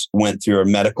 Others went through a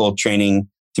medical training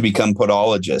to become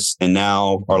podologists. And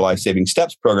now our Life Saving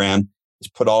Steps program is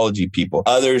podology people.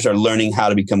 Others are learning how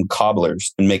to become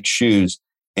cobblers and make shoes.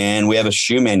 And we have a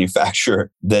shoe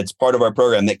manufacturer that's part of our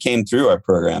program that came through our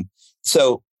program.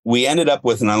 So we ended up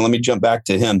with, and let me jump back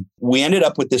to him. We ended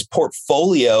up with this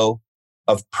portfolio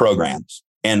of programs,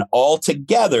 and all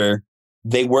together,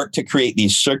 they work to create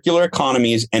these circular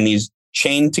economies and these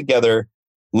chained together,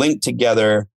 linked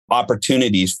together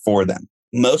opportunities for them.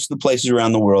 Most of the places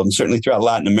around the world, and certainly throughout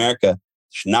Latin America,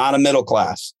 there's not a middle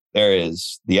class. There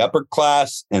is the upper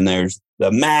class and there's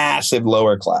the massive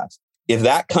lower class. If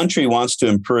that country wants to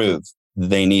improve,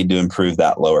 they need to improve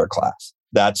that lower class.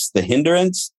 That's the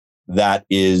hindrance. That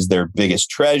is their biggest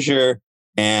treasure.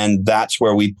 And that's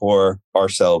where we pour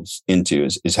ourselves into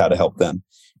is how to help them.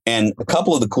 And a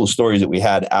couple of the cool stories that we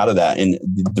had out of that in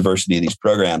the diversity of these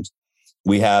programs,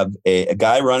 we have a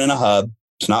guy running a hub.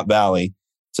 It's not Valley.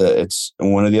 It's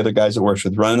one of the other guys that works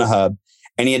with running a hub.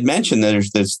 And he had mentioned that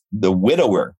there's the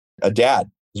widower, a dad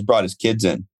who's brought his kids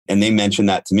in. And they mentioned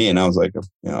that to me. And I was like,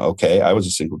 okay, I was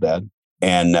a single dad.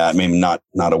 And maybe not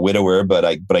a widower, but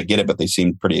I get it. But they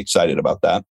seemed pretty excited about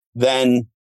that. Then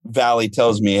Valley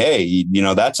tells me, hey,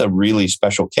 that's a really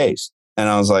special case. And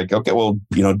I was like, okay, well,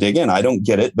 dig in. I don't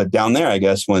get it. But down there, I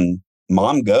guess when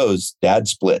mom goes, dad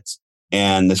splits.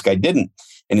 And this guy didn't.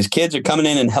 And his kids are coming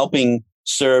in and helping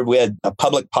serve. We had a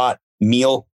public pot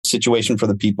meal situation for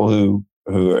the people who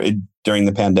are during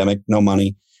the pandemic, no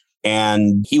money.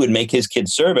 And he would make his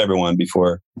kids serve everyone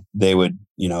before they would,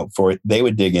 they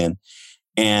would dig in.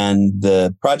 And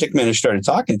the project manager started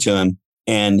talking to him.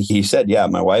 And he said, yeah,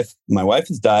 my wife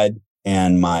has died.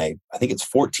 And I think it's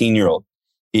 14-year-old,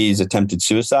 he's attempted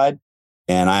suicide.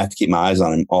 And I have to keep my eyes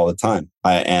on him all the time.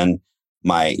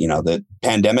 The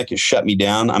pandemic has shut me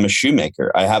down. I'm a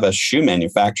shoemaker. I have a shoe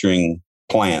manufacturing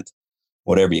plant,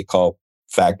 whatever you call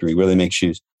factory, where they make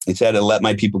shoes. He said to let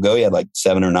my people go. He had like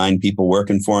 7 or 9 people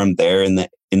working for him there in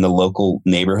the local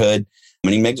neighborhood.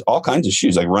 And he makes all kinds of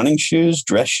shoes, like running shoes,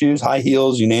 dress shoes, high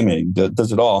heels, you name it. He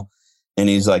does it all. And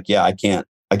he's like, yeah, I can't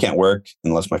work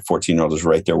unless my 14-year-old is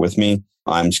right there with me.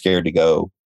 I'm scared to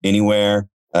go anywhere.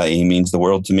 He means the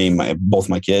world to me, both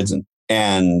my kids.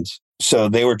 And so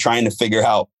they were trying to figure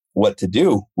out what to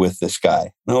do with this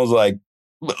guy. And I was like,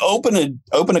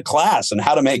 open a class on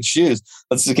how to make shoes.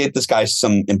 Let's get this guy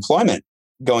some employment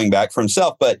going back for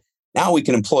himself. But now we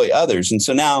can employ others. And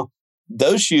so now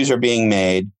those shoes are being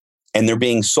made and they're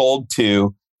being sold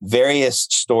to various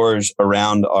stores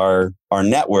around our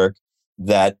network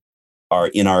that are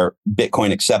in our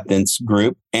Bitcoin acceptance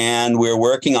group. And we're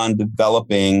working on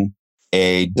developing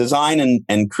a design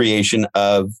and creation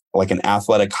of like an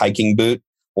athletic hiking boot,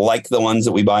 like the ones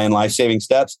that we buy in Life Saving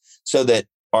Steps, so that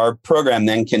our program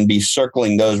then can be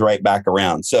circling those right back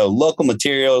around. So local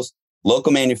materials,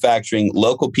 local manufacturing,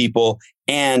 local people,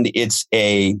 and it's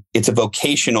a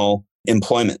vocational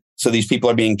employment. So these people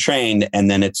are being trained,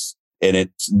 and then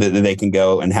they can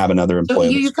go and have another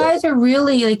employment. So you guys are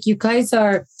really you guys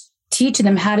are teaching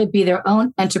them how to be their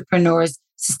own entrepreneurs,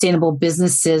 sustainable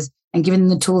businesses, and giving them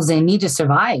the tools they need to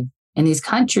survive in these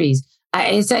countries.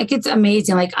 It's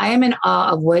amazing. I am in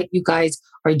awe of what you guys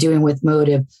are doing with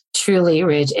Motive. Truly,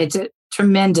 Rich. It's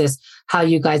tremendous how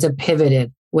you guys have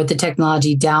pivoted with the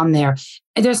technology down there.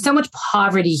 And there's so much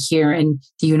poverty here in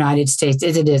the United States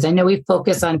as it is. I know we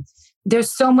focus on,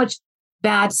 there's so much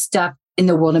bad stuff in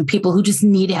the world and people who just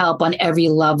need help on every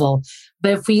level.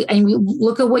 But if we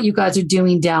look at what you guys are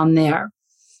doing down there,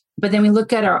 but then we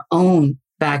look at our own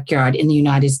backyard in the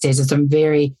United States, there's some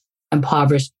very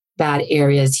impoverished, bad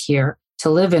areas here to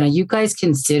live in. Are you guys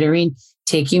considering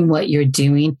taking what you're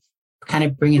doing, kind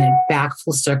of bringing it back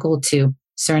full circle to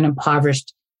certain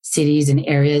impoverished cities and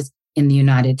areas in the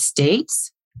United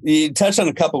States? You touched on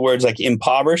a couple words, like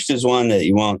impoverished is one that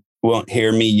you won't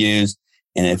hear me use.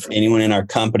 And if anyone in our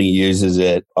company uses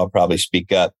it, I'll probably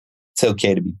speak up. It's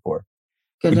okay to be poor.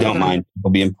 We don't mind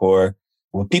people being poor.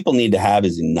 What people need to have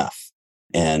is enough.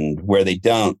 And where they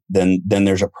don't, then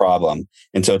there's a problem.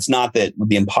 And so it's not that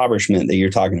the impoverishment that you're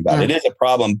talking about, It is a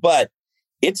problem, but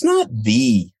it's not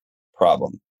the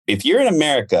problem. If you're in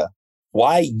America,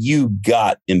 why you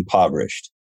got impoverished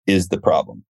is the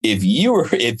problem. If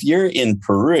you're in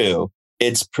Peru,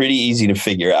 it's pretty easy to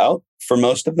figure out for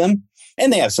most of them.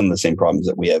 And they have some of the same problems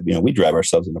that we have. We drive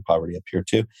ourselves into poverty up here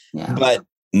too. Yeah. But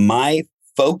my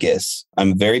focus.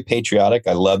 I'm very patriotic.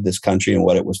 I love this country and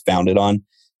what it was founded on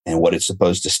and what it's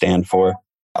supposed to stand for.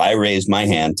 I raised my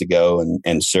hand to go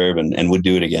and serve and would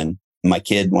do it again.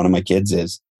 One of my kids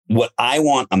is. What I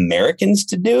want Americans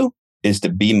to do is to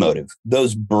be motive.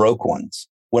 Those broke ones.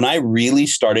 When I really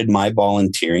started my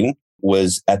volunteering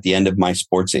was at the end of my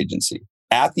sports agency.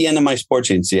 At the end of my sports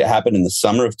agency, it happened in the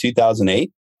summer of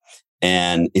 2008.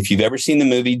 And if you've ever seen the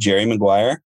movie Jerry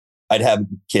Maguire, I'd have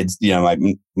kids,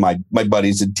 my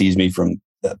buddies would tease me from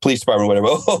the police department, whatever.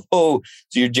 Oh,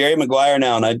 so you're Jerry Maguire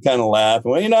now. And I'd kind of laugh.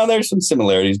 Well, there's some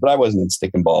similarities, but I wasn't in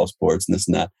stick and ball sports and this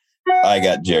and that. I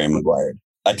got Jerry Maguire.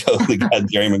 I totally got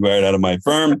Jerry Maguire out of my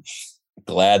firm.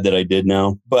 Glad that I did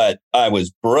now, but I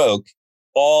was broke.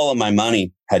 All of my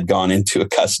money had gone into a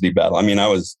custody battle. I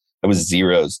was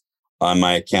zeros on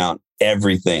my account.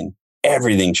 Everything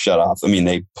shut off.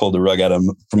 They pulled the rug out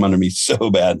from under me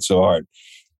so bad, so hard.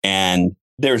 And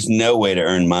there's no way to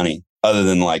earn money other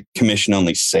than like commission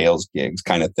only sales gigs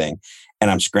kind of thing. And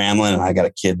I'm scrambling and I got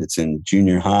a kid that's in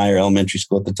junior high or elementary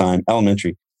school at the time.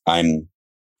 Elementary. I'm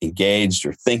engaged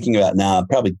or thinking about now,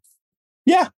 probably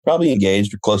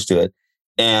engaged or close to it.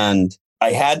 And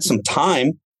I had some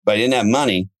time, but I didn't have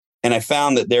money. And I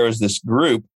found that there was this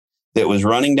group that was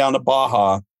running down to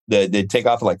Baja that they'd take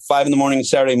off at like 5 a.m.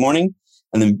 Saturday morning.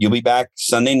 And then you'll be back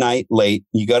Sunday night late.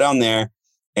 You go down there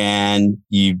and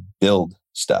you build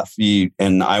stuff.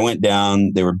 And I went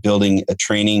down, they were building a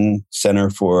training center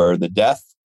for the deaf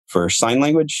for sign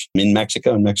language in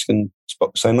Mexico, and Mexican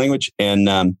spoke sign language. And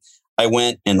I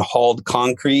went and hauled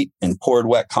concrete and poured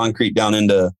wet concrete down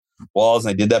into walls.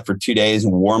 And I did that for 2 days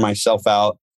and wore myself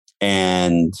out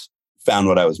and found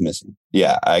what I was missing.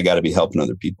 Yeah, I got to be helping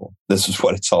other people. This is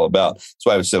what it's all about. That's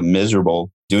why I was so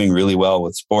miserable doing really well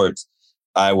with sports.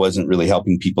 I wasn't really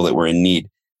helping people that were in need.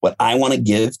 What I want to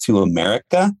give to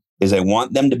America is I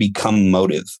want them to become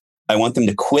motive. I want them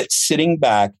to quit sitting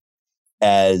back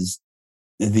as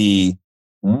the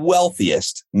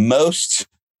wealthiest, most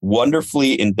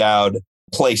wonderfully endowed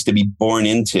place to be born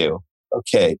into.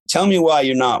 Okay, tell me why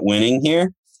you're not winning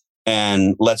here,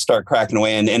 and let's start cracking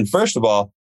away. And first of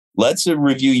all, let's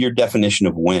review your definition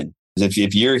of win.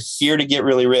 If you're here to get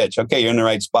really rich, okay, you're in the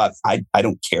right spot. I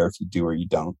don't care if you do or you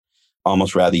don't.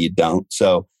 Almost rather you don't.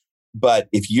 So, but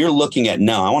if you're looking at,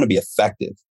 no, I want to be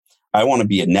effective. I want to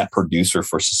be a net producer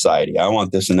for society. I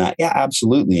want this and that. Yeah,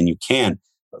 absolutely. And you can.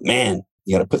 But man,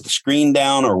 you got to put the screen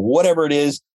down or whatever it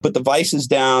is, put the vices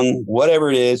down, whatever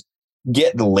it is,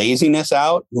 get the laziness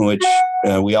out, which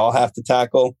we all have to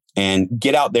tackle, and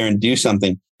get out there and do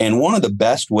something. And one of the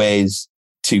best ways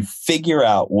to figure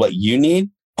out what you need,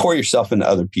 pour yourself into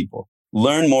other people.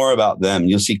 Learn more about them.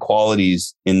 You'll see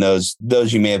qualities in those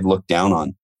you may have looked down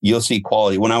on. You'll see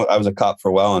quality. When I was a cop for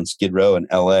a while on Skid Row in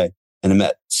LA, and I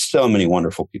met so many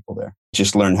wonderful people there.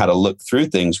 Just learn how to look through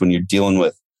things when you're dealing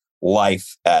with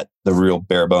life at the real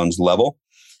bare bones level.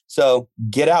 So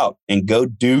get out and go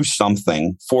do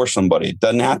something for somebody. It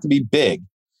doesn't have to be big,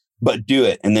 but do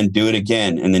it, and then do it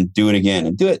again, and then do it again,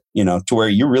 and do it, to where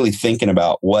you're really thinking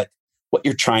about what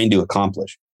you're trying to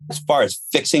accomplish. As far as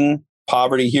fixing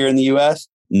poverty here in the U.S.,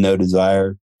 no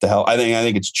desire to help. I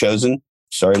think it's chosen.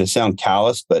 Sorry to sound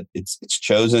callous, but it's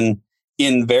chosen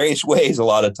in various ways a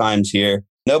lot of times here.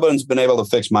 Nobody's been able to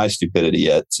fix my stupidity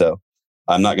yet, so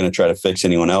I'm not going to try to fix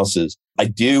anyone else's. I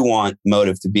do want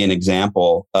Motive to be an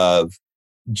example of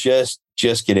just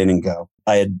get in and go.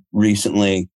 I had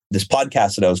recently this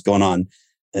podcast that I was going on.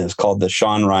 It was called The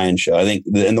Sean Ryan Show. I think,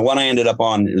 and the one I ended up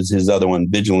on is his other one,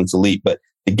 Vigilance Elite. But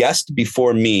the guest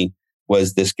before me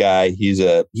was this guy. He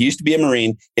used to be a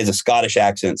Marine. He has a Scottish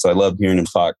accent, so I loved hearing him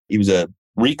talk. He was a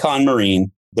recon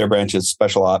Marine, their branch is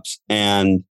special ops,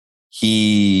 and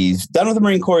he's done with the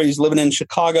Marine Corps. He's living in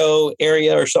Chicago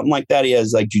area or something like that. He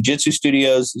has like jiu-jitsu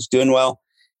studios. He's doing well.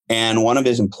 And one of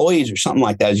his employees or something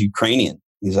like that is Ukrainian.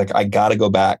 He's like, I got to go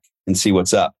back and see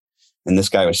what's up. And this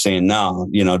guy was saying, no,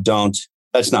 don't.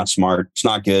 That's not smart. It's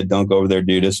not good. Don't go over there,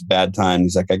 dude. It's a bad time.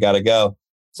 He's like, I got to go.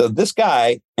 So this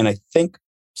guy, and I think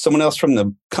someone else from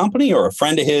the company or a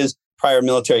friend of his, prior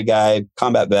military guy,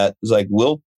 combat vet, was like,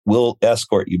 we'll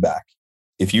escort you back.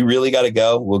 If you really got to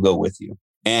go, we'll go with you.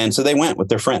 And so they went with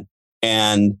their friend.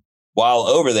 And while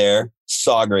over there,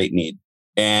 saw great need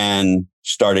and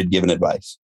started giving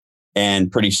advice.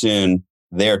 And pretty soon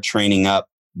they're training up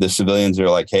the civilians. They're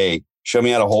like, hey, show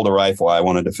me how to hold a rifle. I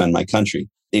want to defend my country.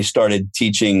 They started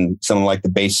teaching some of like the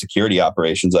base security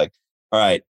operations. Like, all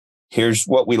right, here's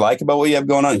what we like about what you have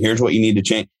going on. Here's what you need to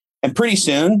change. And pretty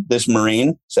soon this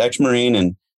Marine, this ex-Marine,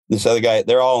 and this other guy,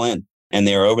 they're all in. And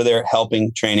they're over there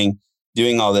helping, training,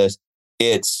 doing all this.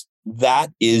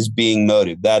 That is being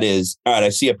Motive. That is, all right, I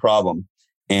see a problem.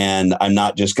 And I'm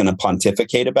not just going to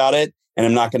pontificate about it. And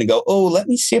I'm not going to go, oh, let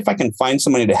me see if I can find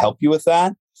somebody to help you with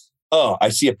that. Oh, I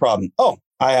see a problem. Oh,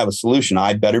 I have a solution.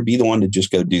 I better be the one to just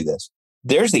go do this.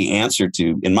 There's the answer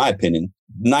to, in my opinion,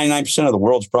 99% of the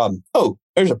world's problem. Oh,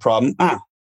 there's a problem.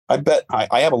 I bet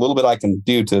I have a little bit I can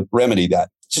do to remedy that.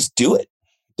 Just do it.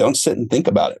 Don't sit and think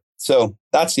about it. So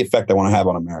that's the effect I want to have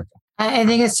on America. I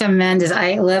think it's tremendous.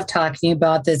 I love talking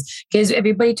about this because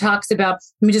everybody talks about,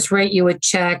 let me just write you a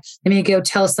check. Let me go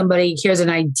tell somebody, here's an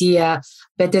idea.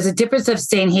 But there's a difference of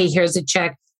saying, hey, here's a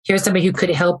check. Here's somebody who could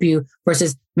help you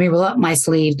versus let me roll up my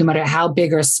sleeves, no matter how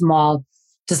big or small.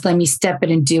 Just let me step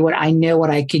in and do what I know what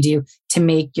I could do to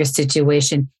make your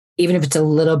situation, even if it's a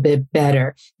little bit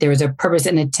better. There is a purpose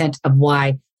and intent of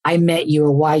why I met you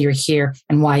or why you're here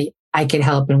and why I can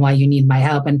help and why you need my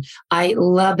help. And I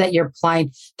love that you're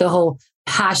applying the whole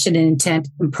passion and intent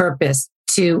and purpose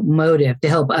to motive to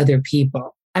help other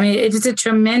people. I mean, it's a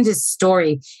tremendous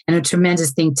story and a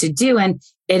tremendous thing to do. And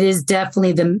it is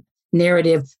definitely the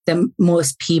narrative that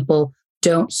most people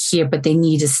don't hear, but they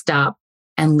need to stop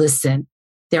and listen.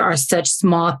 There are such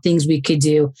small things we could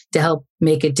do to help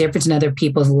make a difference in other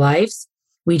people's lives.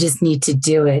 We just need to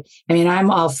do it. I mean,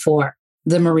 I'm all for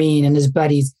the Marine and his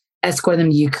buddies escort them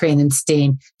to Ukraine and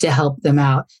staying to help them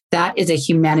out. That is a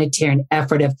humanitarian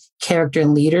effort of character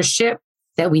and leadership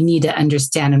that we need to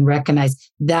understand and recognize.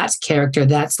 That's character,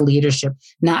 that's leadership,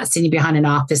 not sitting behind an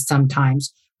office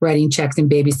sometimes, writing checks and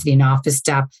babysitting office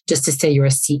staff just to say you're a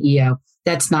CEO.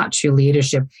 That's not true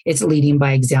leadership. It's leading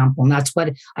by example. And that's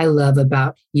what I love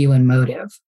about you and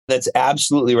Motive. That's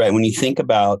absolutely right. When you think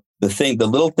about the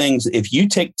little things, if you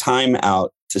take time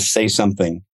out to say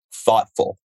something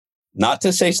thoughtful, not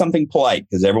to say something polite,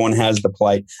 because everyone has the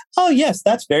polite, oh, yes,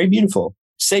 that's very beautiful.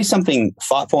 Say something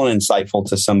thoughtful and insightful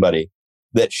to somebody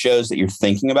that shows that you're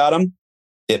thinking about them.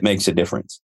 It makes a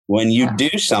difference. When you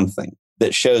do something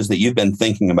that shows that you've been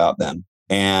thinking about them,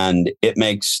 and it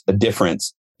makes a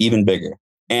difference even bigger.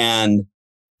 And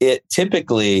it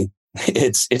typically,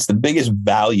 it's the biggest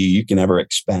value you can ever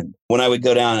expend. When I would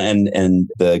go down and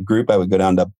the group I would go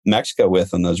down to Mexico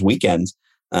with on those weekends,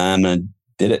 and I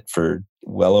did it for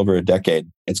well over a decade.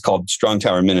 It's called Strong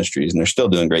Tower Ministries, and they're still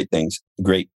doing great things.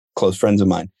 Great close friends of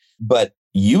mine. But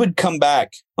you would come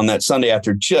back on that Sunday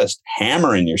after just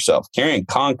hammering yourself, carrying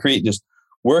concrete, just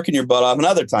working your butt off. And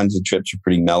other times the trips are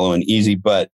pretty mellow and easy,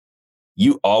 but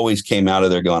you always came out of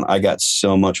there going, I got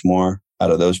so much more out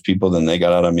of those people than they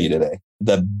got out of me today.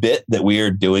 The bit that we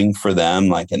are doing for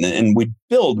them, and we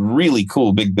build really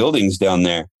cool big buildings down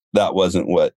there. That wasn't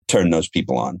what turned those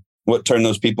people on. What turned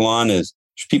those people on is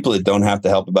people that don't have to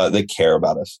help about it. They care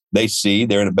about us. They see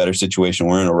they're in a better situation.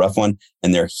 We're in a rough one,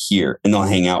 and they're here, and they'll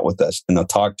hang out with us, and they'll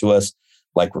talk to us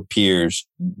like we're peers.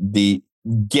 The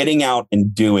getting out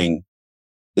and doing,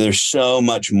 there's so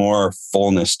much more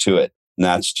fullness to it. And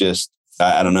that's just,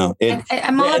 I don't know.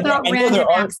 I'm all about random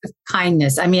acts of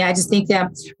kindness. I mean, I just think that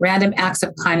random acts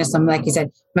of kindness, like you said,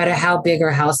 no matter how big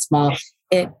or how small,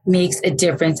 it makes a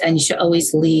difference. And you should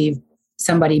always leave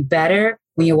somebody better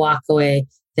when you walk away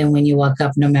than when you walk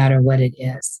up, no matter what it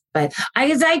is. But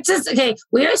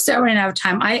we are so running out of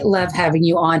time. I love having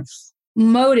you on.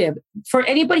 Motive, for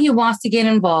anybody who wants to get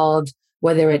involved,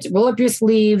 whether it's roll up your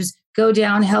sleeves, go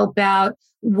down, help out,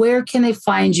 where can they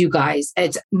find you guys?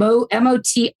 It's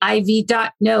motiv.com.ngo.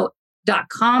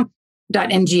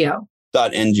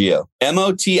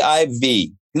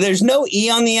 MOTIV. There's no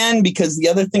E on the end, because the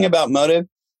other thing about Motive,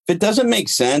 if it doesn't make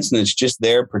sense and it's just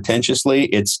there pretentiously,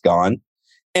 it's gone.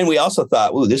 And we also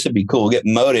thought, ooh, this would be cool. We'll get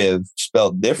Motive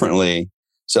spelled differently.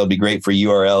 So it'll be great for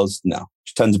URLs. No,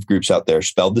 there's tons of groups out there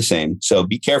spelled the same. So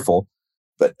be careful.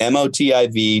 But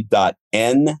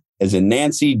MOTIV.N as in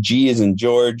Nancy, G as in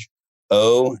George,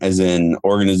 O as in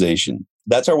organization.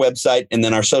 That's our website. And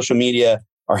then our social media,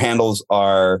 our handles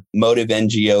are Motive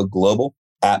NGO Global,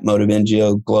 at Motive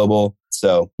NGO Global.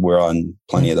 So we're on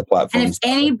plenty of the platforms.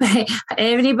 And if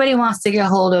anybody wants to get a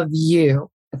hold of you,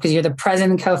 because you're the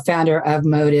president and co-founder of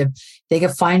Motive, they can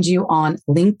find you on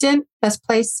LinkedIn, best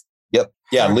place? Yep.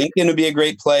 Yeah, LinkedIn would be a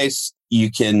great place. You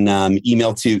can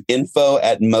email to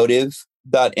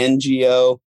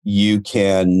info@motive.ngo. You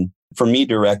can, for me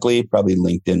directly, probably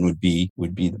LinkedIn would be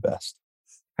the best.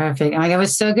 Perfect. Oh my God, it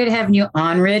was so good having you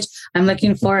on, Rich. I'm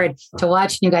looking forward to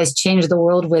watching you guys change the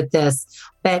world with this.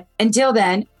 But until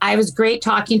then, I was great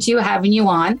talking to you, having you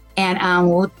on, and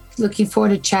we're looking forward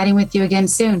to chatting with you again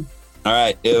soon. All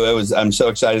right. I'm so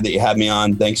excited that you had me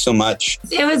on. Thanks so much.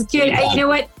 It was good. You know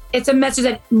what? It's a message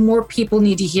that more people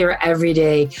need to hear every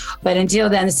day. But until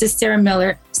then, this is Sarah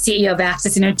Miller, CEO of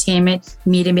Access Entertainment,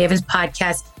 Media Mavens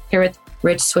Podcast, here with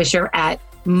Rich Swisher at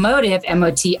Motiv,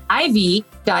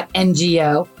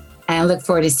 MOTIV.NGO. And I look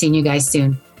forward to seeing you guys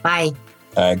soon. Bye.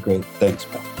 Great. Thanks,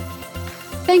 Beth.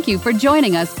 Thank you for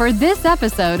joining us for this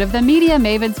episode of the Media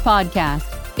Mavens Podcast.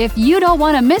 If you don't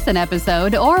want to miss an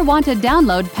episode or want to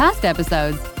download past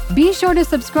episodes, be sure to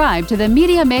subscribe to the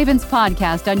Media Mavens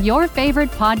Podcast on your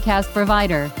favorite podcast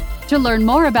provider. To learn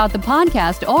more about the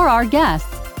podcast or our guests,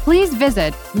 please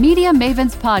visit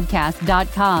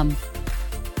MediaMavensPodcast.com.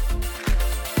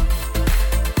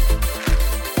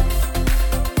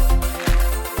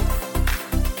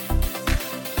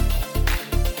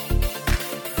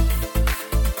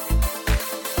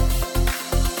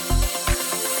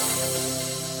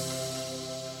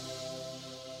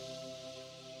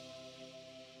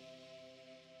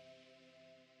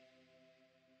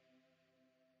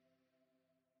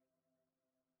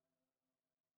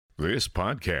 This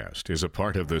podcast is a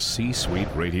part of the C-Suite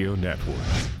Radio Network.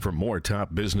 For more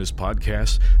top business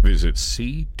podcasts, visit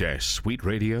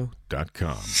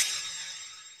c-suiteradio.com.